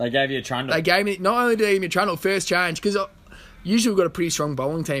 They gave you a trundle. They gave me, not only did they give me a trundle, first change, because usually we've got a pretty strong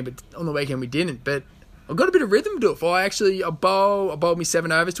bowling team, but on the weekend we didn't. But I got a bit of rhythm to it. I bowled me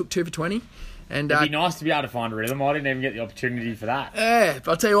 7 overs, took 2 for 20. And it'd be nice to be able to find a rhythm. I didn't even get the opportunity for that. Yeah,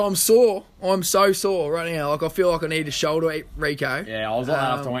 but I'll tell you what, I'm sore. I'm so sore right now. Like, I feel like I need to shoulder Rico. Yeah, I was like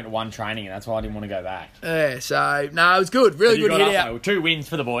that after I went to one training, and that's why I didn't want to go back. Yeah, so, no, it was good. Really good hit out. 2 wins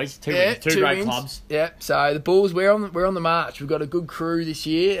for the boys. Two wins. Two great clubs. Yeah, so the Bulls, we're on the march. We've got a good crew this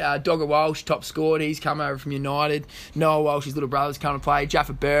year. Dogger Walsh, top scored. He's come over from United. Noah Walsh's little brother's come to play.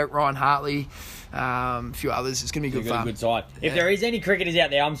 Jaffa Burke, Ryan Hartley. A few others. It's going to be good fun. Good side. If there is any cricketers out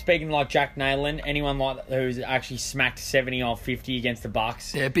there, I'm speaking like Jack Nayland, anyone like who's actually smacked 70 off 50 against the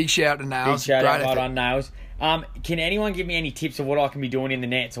Bucks. Yeah, big shout to Nails. Big shout out right on Nails. Can anyone give me any tips of what I can be doing in the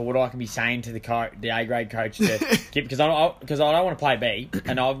nets, or what I can be saying to the A grade coach to get, because I don't want to play B,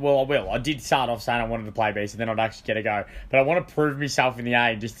 and I will. I did start off saying I wanted to play B, so then I'd actually get a go. But I want to prove myself in the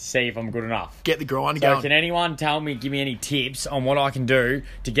A just to see if I'm good enough. Get the grind so going. Can anyone give me any tips on what I can do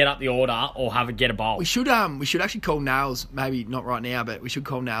to get up the order or get a bowl? We should actually call Nails, maybe not right now, but we should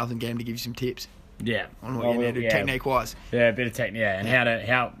call Nails and get him to give you some tips. Yeah, on what you need to do technique wise. Yeah, a bit of technique, and how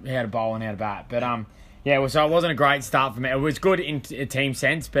to bowl and how to bat. But so it wasn't a great start for me. It was good in a team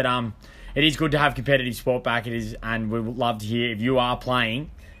sense, but it is good to have competitive sport back. It is, and we would love to hear if you are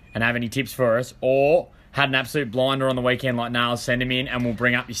playing and have any tips for us, or had an absolute blinder on the weekend like Nails. Send them in, and we'll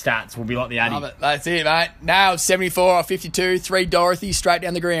bring up your stats. We'll be like the Addy. Love it. That's it, mate. Nails 74 off 52, 3 Dorothy straight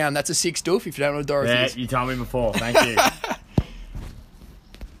down the ground. That's a 6 doof if you don't know what Dorothy is. Yeah, you told me before. Thank you.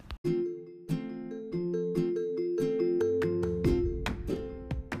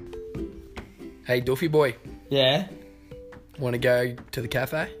 Hey, Doofy boy. Yeah? Want to go to the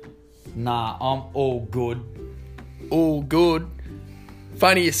cafe? Nah, I'm all good. All good?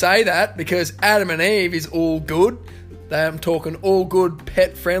 Funny you say that, because Adam and Eve is all good. I'm talking all good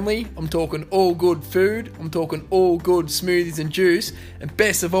pet friendly. I'm talking all good food. I'm talking all good smoothies and juice. And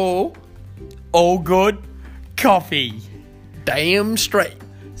best of all good coffee. Damn straight.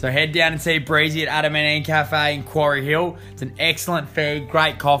 So head down and see Breezy at Adam and Eve Cafe in Quarry Hill. It's an excellent feed,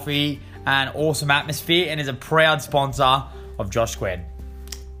 great coffee, and awesome atmosphere, and is a proud sponsor of Josh Squared.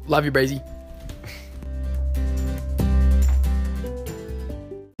 Love you, Breezy.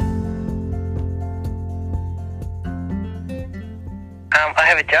 I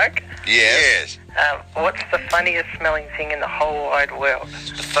have a joke? Yes. What's the funniest smelling thing in the whole wide world?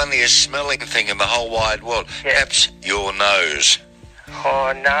 The funniest smelling thing in the whole wide world. Yeah. Perhaps your nose.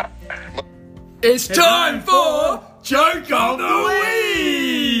 Oh, no. It's time for Joke of the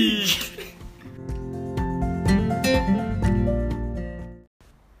Week!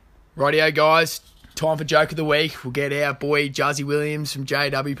 Rightio, guys. Time for Joke of the Week. We'll get our boy Jazzy Williams from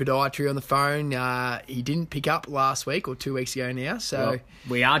JW Podiatry on the phone. He didn't pick up last week or 2 weeks ago now, so... Well,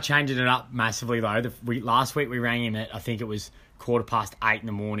 we are changing it up massively, though. Last week we rang him at, I think it was 8:15 in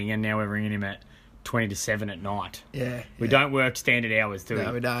the morning, and now we're ringing him at 20 to 7 at night. Yeah. We don't work standard hours, do we?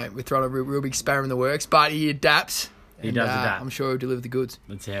 No, we don't. We're throwing a real big spanner in the works, but he adapts. He does adapt. I'm sure he'll deliver the goods.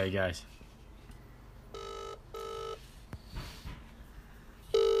 Let's see how he goes.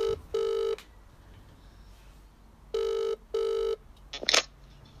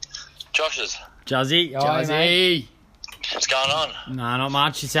 Josh's. Jazzy. Jazzy. What's going on? No, not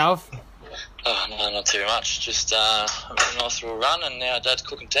much. Yourself? Oh, no, not too much. Just a nice little run, and now Dad's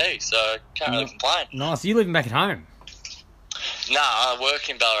cooking tea, so can't really complain. Nice. You living back at home? No, I work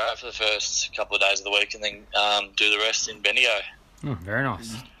in Ballarat for the first couple of days of the week, and then do the rest in Bendigo. Very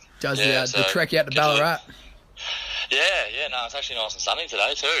nice. Jazzy, Yeah, the so trek out to good Ballarat. Yeah, no, it's actually nice and sunny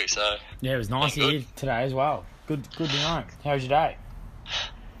today too, so... Yeah, it was nice Good. here today as well. Good to know. How was your day?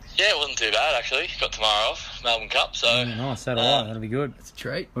 Yeah, it wasn't too bad, actually. Got tomorrow off, Melbourne Cup, so... Yeah, nice. That'll be good. It's a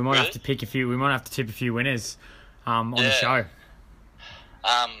treat. We might have Really? to pick a few. We might have to tip a few winners on the Yeah. show.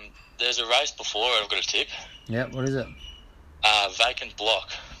 There's a race before it, I've got a tip. Yeah, what is it? Vacant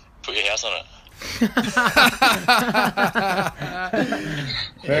block. Put your house on it.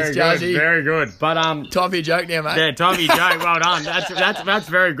 Very Yes, good, Jazzy. very good. But Time for your joke now, mate. yeah, time for your joke. Well done. That's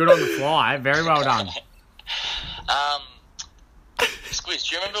very good on the fly. Very well done. Squiz,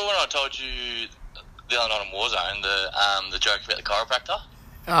 do you remember when I told you the other night on Warzone the joke about the chiropractor?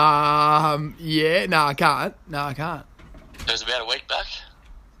 Yeah. No, I can't. It was about a week back.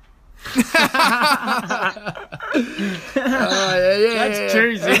 That's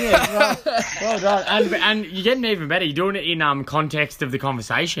true, isn't it? Well done. And you're getting even better. You're doing it in context of the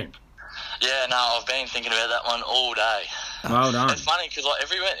conversation. Yeah, no, I've been thinking about that one all day. Well done. It's funny because like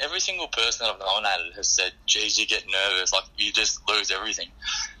every single person that I've nominated has said, "Geez, you get nervous, like you just lose everything."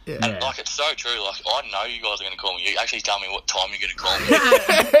 Yeah. And like it's so true. Like I know you guys are going to call me. You actually tell me what time you're going to call me.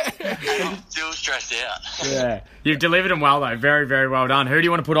 And I'm still stressed out. Yeah. You've delivered them well, though. Very, very well done. Who do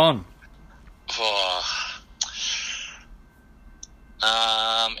you want to put on?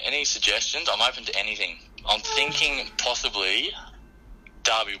 Any suggestions? I'm open to anything. I'm thinking possibly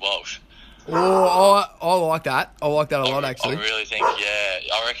Darby Walsh. Oh, I like that. I like that a lot, actually. I really think, yeah.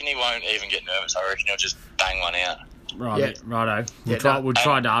 I reckon he won't even get nervous. I reckon he'll just bang one out. Right, Yeah. righto. Yeah, We'll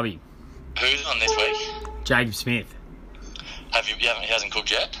try Derby. Who's on this week? Jacob Smith. He hasn't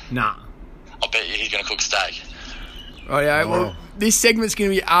cooked yet? Nah. I bet you he's going to cook steak. Oh yeah. Well, this segment's going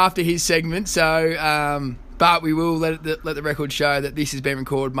to be after his segment, so but we will let the record show that this has been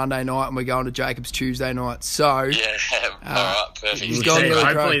recorded Monday night, and we're going to Jacob's Tuesday night. So Yeah, all right, perfect. he's gone really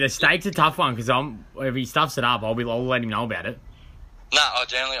Hopefully great. the steak's a tough one because if he stuffs it up, I'll let him know about it. No,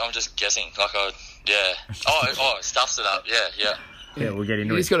 I'm just guessing. Yeah. Oh, it stuffs it up. Yeah. Yeah, we'll get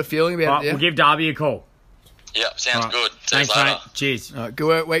into You it. just got a feeling about Right, it. Yeah? we'll give Darby a call. Yeah, sounds Right. good. See you Thanks, later. mate. Cheers. All right, good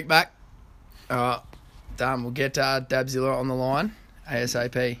work, week back. All right, done. We'll get Dabzilla on the line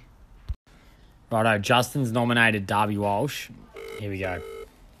ASAP. Righto, Justin's nominated Darby Walsh. Here we go.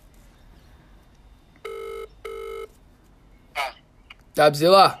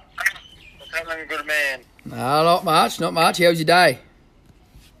 Dabzilla. What's happening, good man? No, not much. How was your day?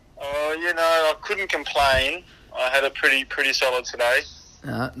 Oh, I couldn't complain. I had a pretty solid today.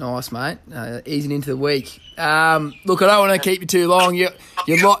 Nice, mate. Easing into the week. Look, I don't want to keep you too long. You're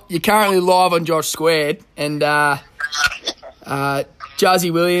currently live on Josh Squared, and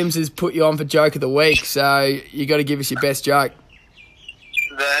Jazzy Williams has put you on for Joke of the Week, so you got to give us your best joke.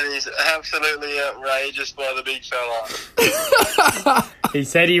 That is absolutely outrageous by the big fella. He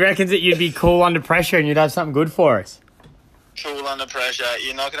said he reckons that you'd be cool under pressure and you'd have something good for us. Cool under pressure.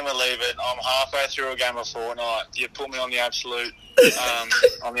 You're not going to believe it. I'm halfway through a game of Fortnite. You put me on the absolute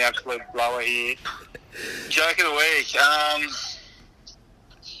blower here. Joke of the week.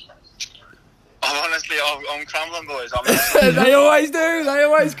 I'm crumbling, boys. They always do. They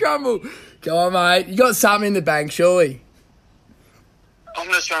always crumble. Go on, mate. You got something in the bank, surely. I'm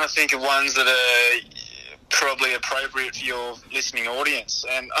just trying to think of ones that are probably appropriate for your listening audience,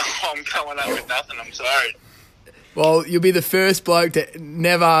 and I'm going up with nothing. I'm sorry. Well, you'll be the first bloke to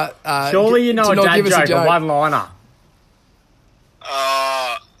never. Surely you know to a not dad give us joke, a one-liner.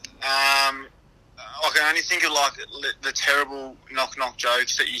 I I can only think of like the terrible knock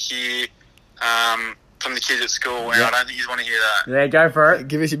jokes that you hear from the kids at school, and I don't think you want to hear that. Yeah, go for it.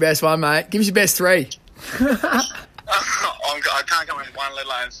 Give us your best one, mate. Give us your best three. I can't come up with one, let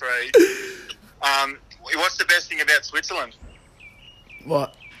alone three. What's the best thing about Switzerland?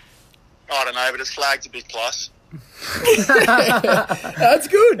 What? I don't know, but its flag's a big plus. That's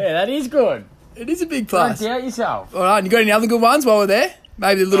good. Yeah, that is good. It is a big plus. Don't doubt yourself. All right, and you got any other good ones while we're there?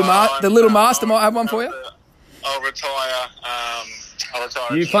 Maybe the little master might have one for you. I'll retire.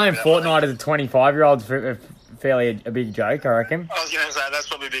 You playing Fortnite as a 25-year-old is fairly a big joke, I reckon. I was going to say, that's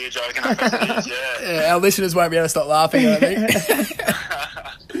probably a bigger joke than it is, yeah. Our listeners won't be able to stop laughing, I think.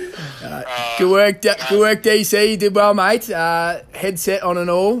 Good work, DC. You did well, mate. Headset on and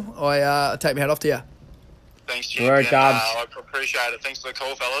all. I take my hat off to you. Thanks, Jim. Work, Dubs. I appreciate it. Thanks for the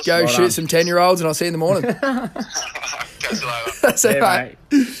call, fellas. Go shoot some 10-year-olds, and I'll see you in the morning. Catch you later. See you, mate.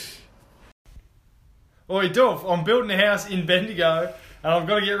 Oi, Duff, I'm building a house in Bendigo, and I've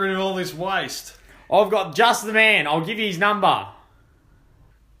got to get rid of all this waste. I've got just the man. I'll give you his number.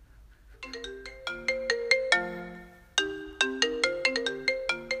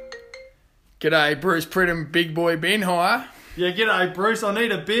 G'day, Bruce Pridham, Big Boy Bin Hire. Yeah, g'day, Bruce. I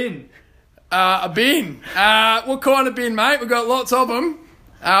need a bin. A bin. What kind of bin, mate? We've got lots of them.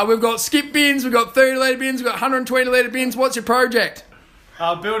 We've got skip bins, we've got 30-litre bins, we've got 120-litre bins. What's your project?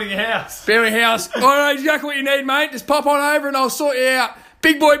 Building a house. Building a house. I know exactly what you need, mate. Just pop on over and I'll sort you out.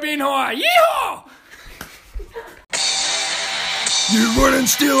 Big Boy Bin Hire. Yeehaw! You wouldn't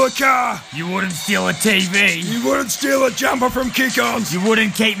steal a car. You wouldn't steal a TV. You wouldn't steal a jumper from Kick-Ons. You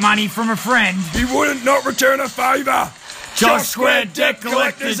wouldn't keep money from a friend. You wouldn't not return a favour. Josh Square Debt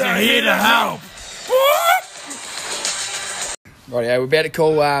Collectors are here to help. Rightio, we're about to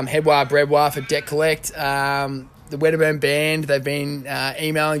call Headwar Bredwar for Debt Collect. The Wedderburn Band, they've been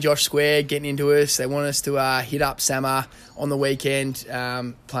emailing Josh Square, getting into us. They want us to hit up Sammer on the weekend,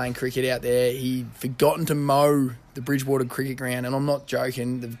 playing cricket out there. He'd forgotten to mow the Bridgewater cricket ground, and I'm not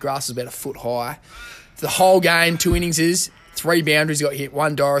joking. The grass is about a foot high. The whole game, 2 innings, 3 boundaries got hit,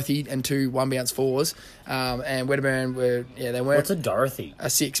 1 Dorothy and 2 1-bounce 4s. And Wedderburn they weren't. What's a Dorothy? A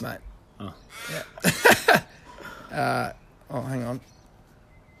 6, mate. Oh. Yeah. Hang on.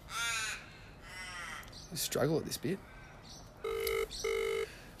 Struggle at this bit.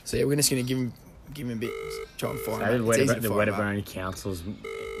 So yeah, we're just going to give him a bit. Try and find So it. the Wedderburn Council's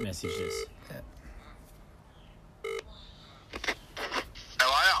messaged us. How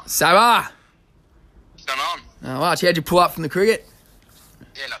are you? Samar! What's going on? Oh, Archie, how'd you pull up from the cricket?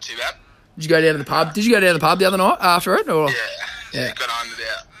 Yeah, not too bad. Did you go down to the pub? Did you go down to the pub the other night after it? Or? Yeah. Got home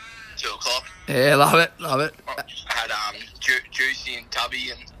about 2 o'clock. Yeah, love it. I had Juicy and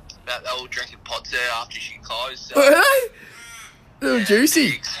Tubby and they were all drinking pots there after she closed. So. Were they? Little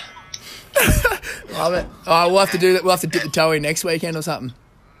juicy. Love it. Oh, we'll have to do that. We'll have to dip the toe in next weekend or something.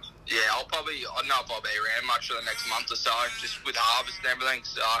 Yeah, I don't know if I'll be around much for the next month or so, just with harvest and everything.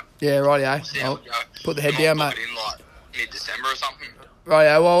 So yeah, rightio. We'll see how we go. Put the head down, mate. Put it in like mid-December or something.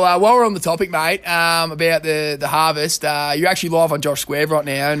 Rightio. Well, while we're on the topic, mate, about the harvest, you're actually live on Josh Square right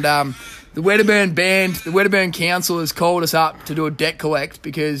now, and the Wedderburn Band, the Wedderburn Council has called us up to do a debt collect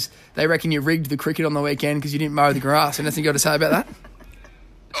because they reckon you rigged the cricket on the weekend because you didn't mow the grass. Anything you got to say about that?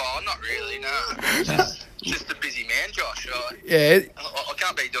 Oh, not really, no. Just a busy man, Josh. Yeah. I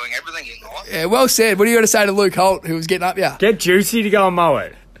can't be doing everything in life. Yeah, well said. What do you got to say to Luke Holt, who was getting up here? Get Juicy to go and mow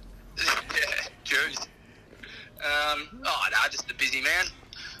it. Juice. Just a busy man.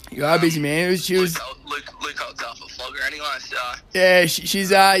 You are a busy man. She was. Luke Holt's off a flogger anyway, so. Yeah,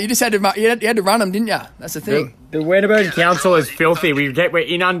 she's. You just had to run them, didn't you? That's the thing. The Wedderburn Council is filthy. We're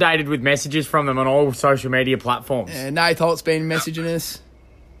inundated with messages from them on all social media platforms. Yeah, Nath Holt's been messaging us.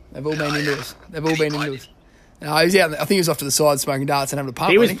 They've all been into us. No, he was out. I think he was off to the side smoking darts and having a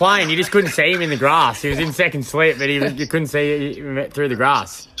pump. He was playing. You just couldn't see him in the grass. He was in second slip, but you couldn't see him through the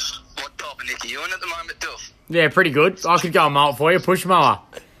grass. What type of nick are you in at the moment, Duff? Yeah, pretty good. I could go and mow it for you. Push mower.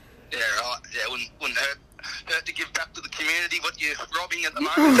 Yeah, right. Yeah, wouldn't hurt to give back to the community what you're robbing at the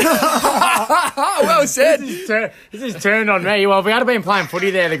moment. Well said. This is turned on me. Well, if we had been playing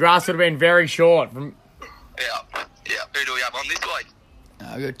footy there, the grass would have been very short. Yeah. Who do we have on this week?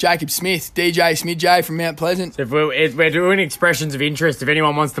 We've got Jacob Smith, DJ Smith J from Mount Pleasant. So if we're doing expressions of interest. If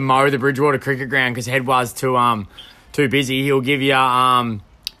anyone wants to mow the Bridgewater cricket ground because Headwar's too busy, he'll give you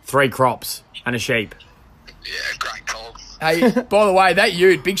 3 crops and a sheep. Yeah, great call. Hey, by the way, that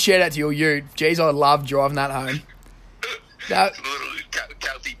ute, big shout out to your ute. Jeez, I love driving that home. Little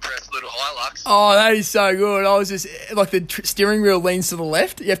Kelty press, little Hilux. Oh, that is so good. I was just, like the steering wheel leans to the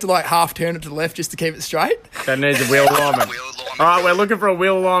left. You have to like half turn it to the left just to keep it straight. That needs a wheel alignment. All right, we're looking for a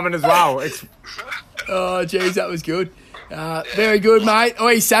wheel alignment as well. Oh, jeez, that was good. Very good, mate.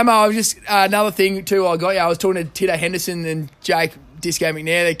 Oi, Samo, I was just another thing too. I got you. I was talking to Tito Henderson and Jake Disco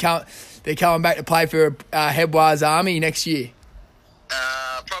McNair. They're coming back to play for Hebwars Army next year.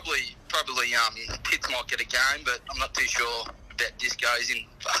 Probably. Tits might get a game, but I'm not too sure about Disco's in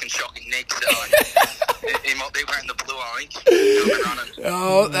fucking shocking nick. So he might be wearing the blue, I think.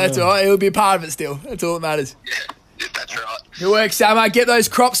 Oh, that's all right. He'll be a part of it still. That's all that matters. Yeah, that's right. Good work, Samo. Get those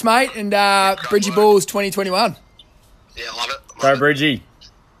crops, mate, and Bridgie Bulls 2021. Yeah, love it. Go, Bridgie.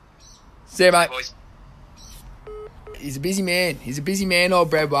 See you, mate. He's a busy man, old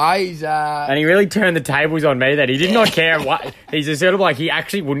Brad Way. And he really turned the tables on me that he did not care what. He's a sort of like, he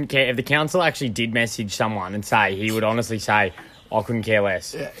actually wouldn't care. If the council actually did message someone and say, he would honestly say, I couldn't care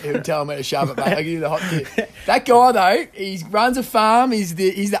less. Yeah, he would tell me to shove it, mate. I'll give you the hot tip. That guy, though, he runs a farm. He's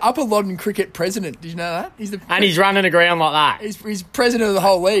the Upper Loddon cricket president. Did you know that? And he's running the ground like that. He's president of the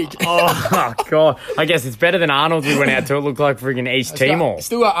whole league. Oh, God. I guess it's better than Arnold's we went out to. It looked like freaking East Timor.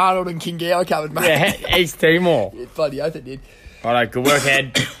 Still got Arnold and Kingawa covered, mate. Yeah, East Timor. Yeah, bloody oath it did. All right, good work,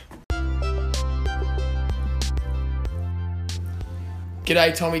 Ed.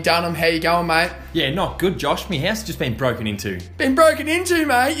 G'day, Tommy Dunham. How you going, mate? Yeah, not good, Josh. My house has just been broken into. Been broken into,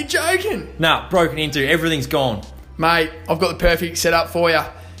 mate? You're joking? Nah, broken into. Everything's gone. Mate, I've got the perfect setup for you.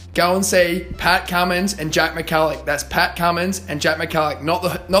 Go and see Pat Cummins and Jack McCulloch. That's Pat Cummins and Jack McCulloch.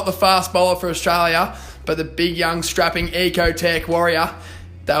 Not the fast bowler for Australia, but the big, young, strapping Ecotech warrior.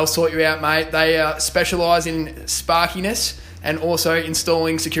 They'll sort you out, mate. They specialise in sparkiness and also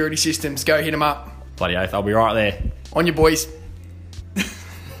installing security systems. Go hit them up. Bloody oath, I'll be right there. On your boys.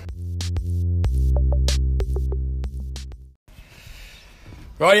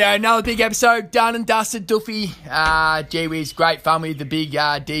 Rightio, another big episode done and dusted, Duffy. Gee whiz, great fun with the big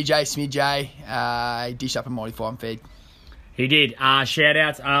DJ Smith J. He dished up a mighty fine feed. He did. Shout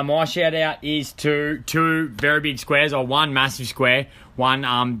outs. My shout out is to two very big squares, or one massive square. One,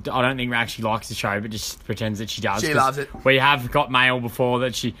 I don't think actually likes the show, but just pretends that she does. She loves it. We have got mail before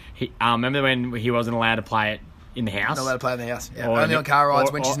that remember when he wasn't allowed to play it in the house? Not allowed to play in the house. Yeah. Only on car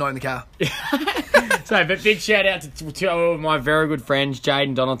rides when she's not in the car. So, but big shout out to two of my very good friends,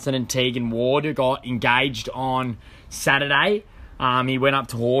 Jaden Donaldson and Tegan Ward, who got engaged on Saturday. He went up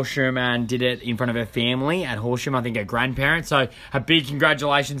to Horsham and did it in front of her family at Horsham, I think her grandparents. So a big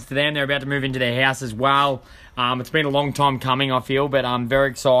congratulations to them. They're about to move into their house as well. It's been a long time coming, I feel, but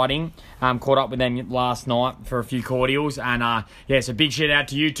very exciting. Caught up with them last night for a few cordials. And, so big shout out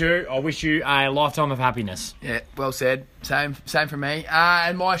to you two. I wish you a lifetime of happiness. Yeah, well said. Same from me.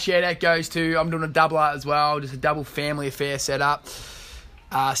 And my shout out goes to, I'm doing a doubler as well, just a double family affair set up.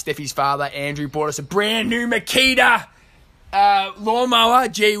 Steffi's father, Andrew, bought us a brand new Makita lawnmower.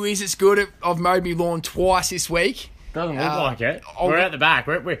 Gee whiz, it's good. I've mowed my lawn twice this week. Doesn't look like it. We're out the back.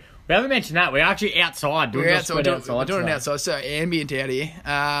 We haven't mentioned that. We're actually outside. We're doing it outside. So ambient out here.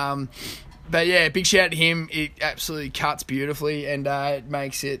 But yeah, big shout out to him. It absolutely cuts beautifully and it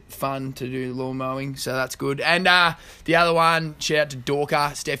makes it fun to do lawn mowing. So that's good. And the other one, shout out to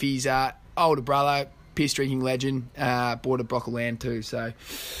Dorker, Steffi's older brother, piss drinking legend. Bought a block of land too. So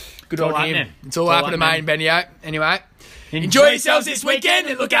good on him. It's all happening, mate, in Bendigo. Anyway, enjoy yourselves this weekend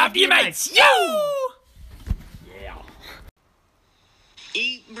and look after your mates. Yo!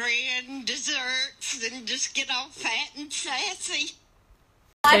 Eat bread and desserts and just get all fat and sassy.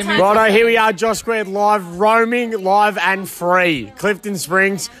 Righto, here we are, Josh Squared live, roaming, live and free. Clifton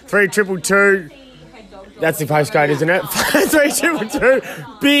Springs, 3222. That's the postcode, isn't it?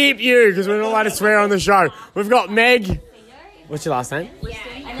 3222. Beep you, because we're not allowed to swear on the show. We've got Meg. What's your last name?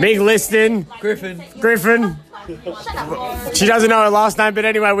 Meg Liston. Griffin. She doesn't know her last name, but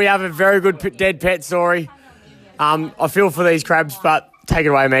anyway, we have a very good dead pet story. I feel for these crabs, but take it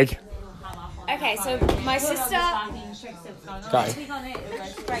away, Meg. Okay, so my sister...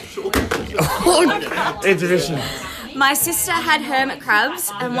 Intermission. My sister had hermit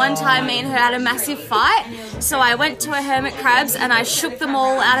crabs, and one time me and her had a massive fight. So I went to a hermit crabs and I shook them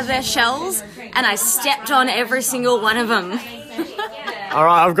all out of their shells, and I stepped on every single one of them. All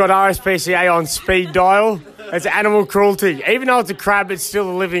right, I've got RSPCA on speed dial. It's animal cruelty. Even though it's a crab, it's still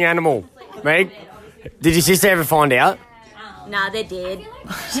a living animal. Meg, did your sister ever find out? Nah, they're dead.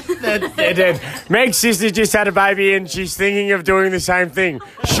 They're dead. Meg's sister just had a baby and she's thinking of doing the same thing.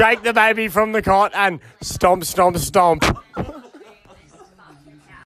 Shake the baby from the cot and stomp, stomp, stomp.